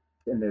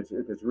 and there's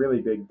really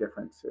big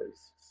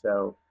differences.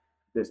 So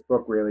this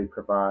book really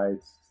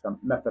provides some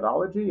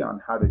methodology on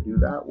how to do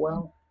mhm, that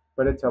well,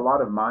 but it's a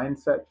lot of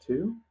mindset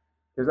too,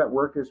 because that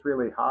work is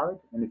really hard.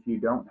 And if you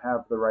don't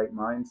have the right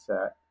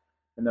mindset,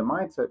 and the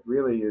mindset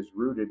really is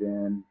rooted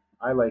in,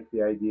 I like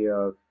the idea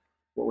of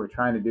what we're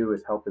trying to do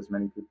is help as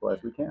many people yeah,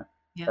 as we can.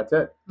 yeah, That's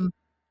it. mm,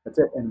 That's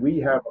it. And we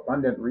have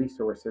abundant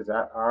resources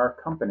at our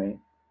company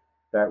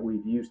that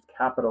we've used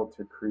capital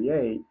to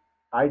create.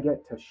 I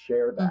get to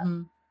share that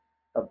mhm,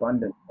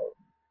 abundantly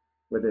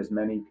with as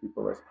many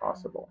people as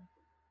possible.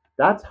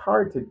 That's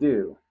hard to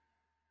do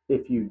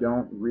if you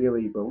don't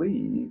really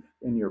believe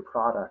in your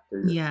product or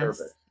your yes,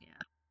 service. yeah,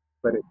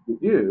 But if you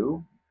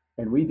do,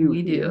 and we do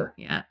we do, here,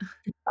 yeah,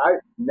 I've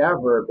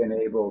never been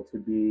able to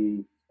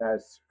be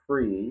as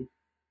free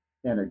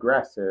and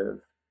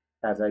aggressive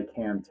as I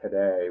can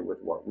today with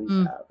what we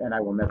mm, have. And I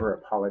will never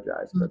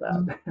apologize for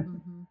mhm, that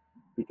mhm,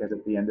 because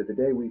at the end of the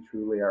day, we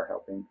truly are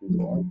helping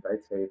people, mhm, right?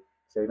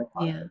 Saving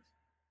yeah, lives,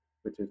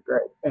 which is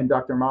great. And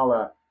Dr.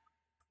 Mala,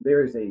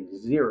 there is a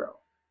 0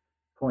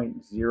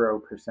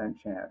 0.0%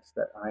 chance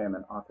that I am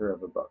an author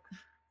of a book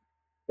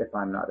if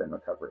I'm not in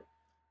recovery.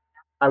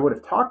 I would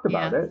have talked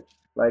about Yeah. it,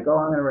 like, oh,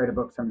 I'm going to write a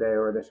book someday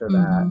or this or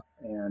Mm-hmm.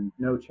 that, and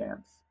no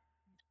chance,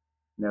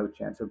 no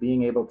chance. So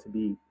being able to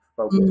be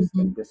focused Mm-hmm.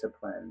 and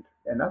disciplined,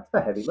 and that's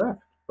the heavy lift,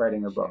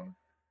 writing a book, Sure.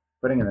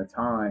 putting in the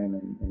time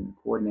and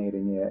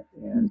coordinating it,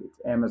 and it's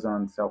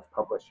Amazon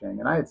self-publishing,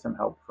 and I had some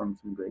help from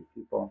some great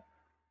people.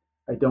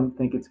 I don't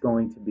think it's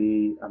going to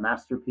be a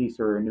masterpiece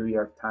or a New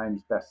York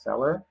Times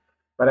bestseller,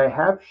 but I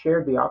have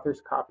shared the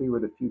author's copy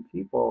with a few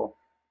people,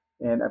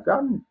 and I've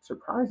gotten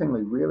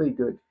surprisingly really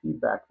good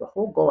feedback. The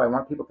whole goal, I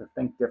want people to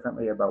think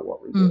differently about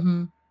what we do.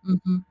 Mm-hmm.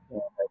 Mm-hmm.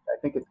 And I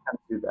think it's time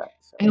to do that.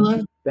 I So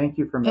love thank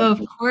you for Oh, of mentioning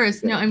the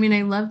course. No, beginning. I mean,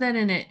 I love that,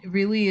 and it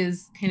really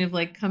is kind of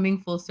like coming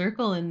full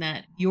circle in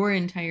that your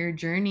entire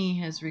journey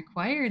has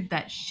required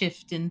that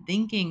shift in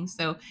thinking.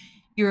 So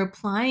you're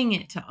applying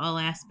it to all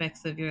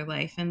aspects of your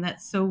life, and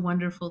that's so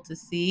wonderful to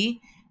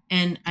see.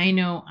 And I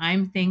know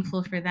I'm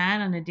thankful for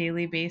that on a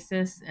daily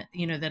basis.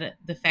 That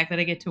the fact that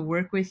I get to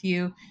work with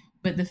you,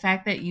 but the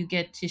fact that you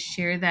get to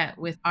share that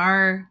with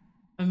our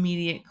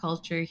immediate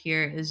culture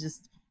here is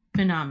just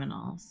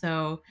phenomenal.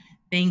 So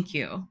thank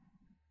you.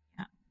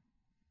 Yeah.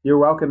 You're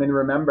welcome. And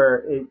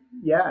remember,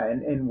 yeah,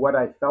 and what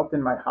I felt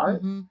in my heart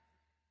Mm-hmm.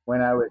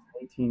 when I was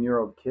an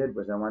 18-year-old kid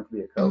was I wanted to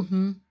be a coach.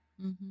 Mhm.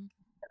 Mhm.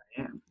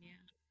 And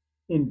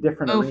Yeah. in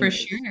different Oh, for arenas,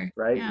 sure.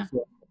 right? Yeah.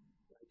 So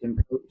I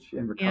can coach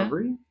in Yeah.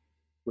 recovery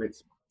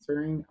with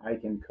sponsoring. I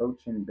can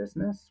coach in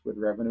business with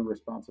revenue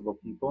responsible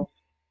people.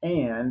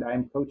 And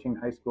I'm coaching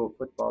high school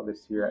football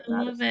this year I at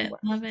love Madison it.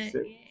 West. Love it. So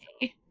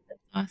Yay.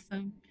 That's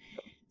awesome.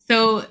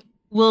 So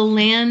we'll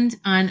land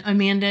on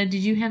Amanda.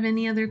 Did you have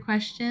any other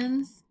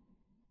questions?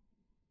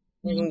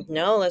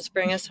 No, let's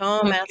bring us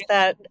home. Ask Okay.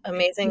 that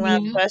amazing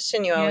last Yeah.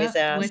 question you Yeah. always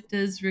ask. What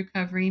does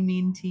recovery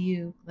mean to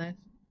you, Cliff?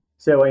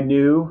 So I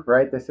knew,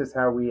 right? This is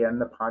how we end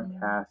the Mm.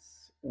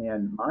 podcast.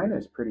 And mine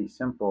is pretty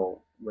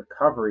simple.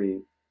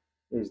 Recovery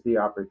is the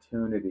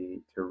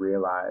opportunity to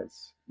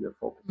realize your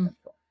full Mm. potential.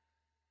 Love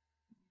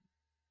it.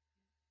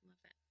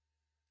 Love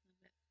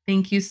it.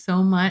 Thank you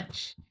so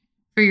much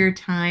for your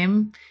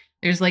time.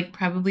 There's like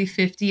probably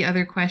 50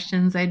 other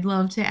questions I'd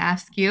love to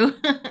ask you,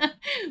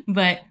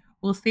 but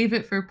we'll save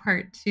it for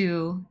part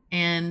two.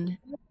 And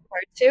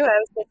Part two, I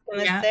was just going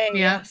to yep, say, yep,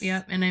 yes.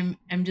 yep. And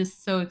I'm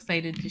just so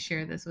excited to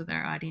share this with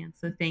our audience.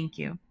 So thank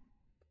you.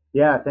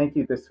 Yeah, thank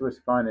you. This was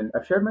fun. And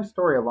I've shared my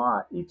story a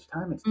lot. Each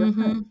time it's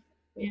different.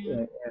 Mm-hmm.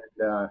 Yeah.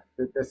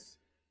 And this,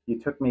 you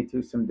took me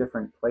to some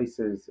different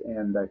places,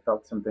 and I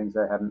felt some things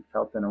I hadn't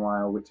felt in a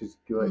while, which is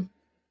good. Mm.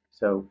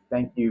 So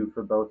thank you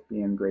for both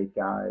being great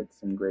guides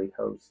and great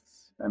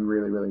hosts. I'm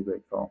really, really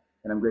grateful.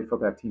 And I'm grateful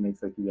to have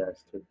teammates like you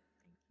guys too.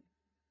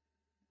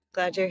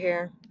 Glad you're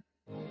here.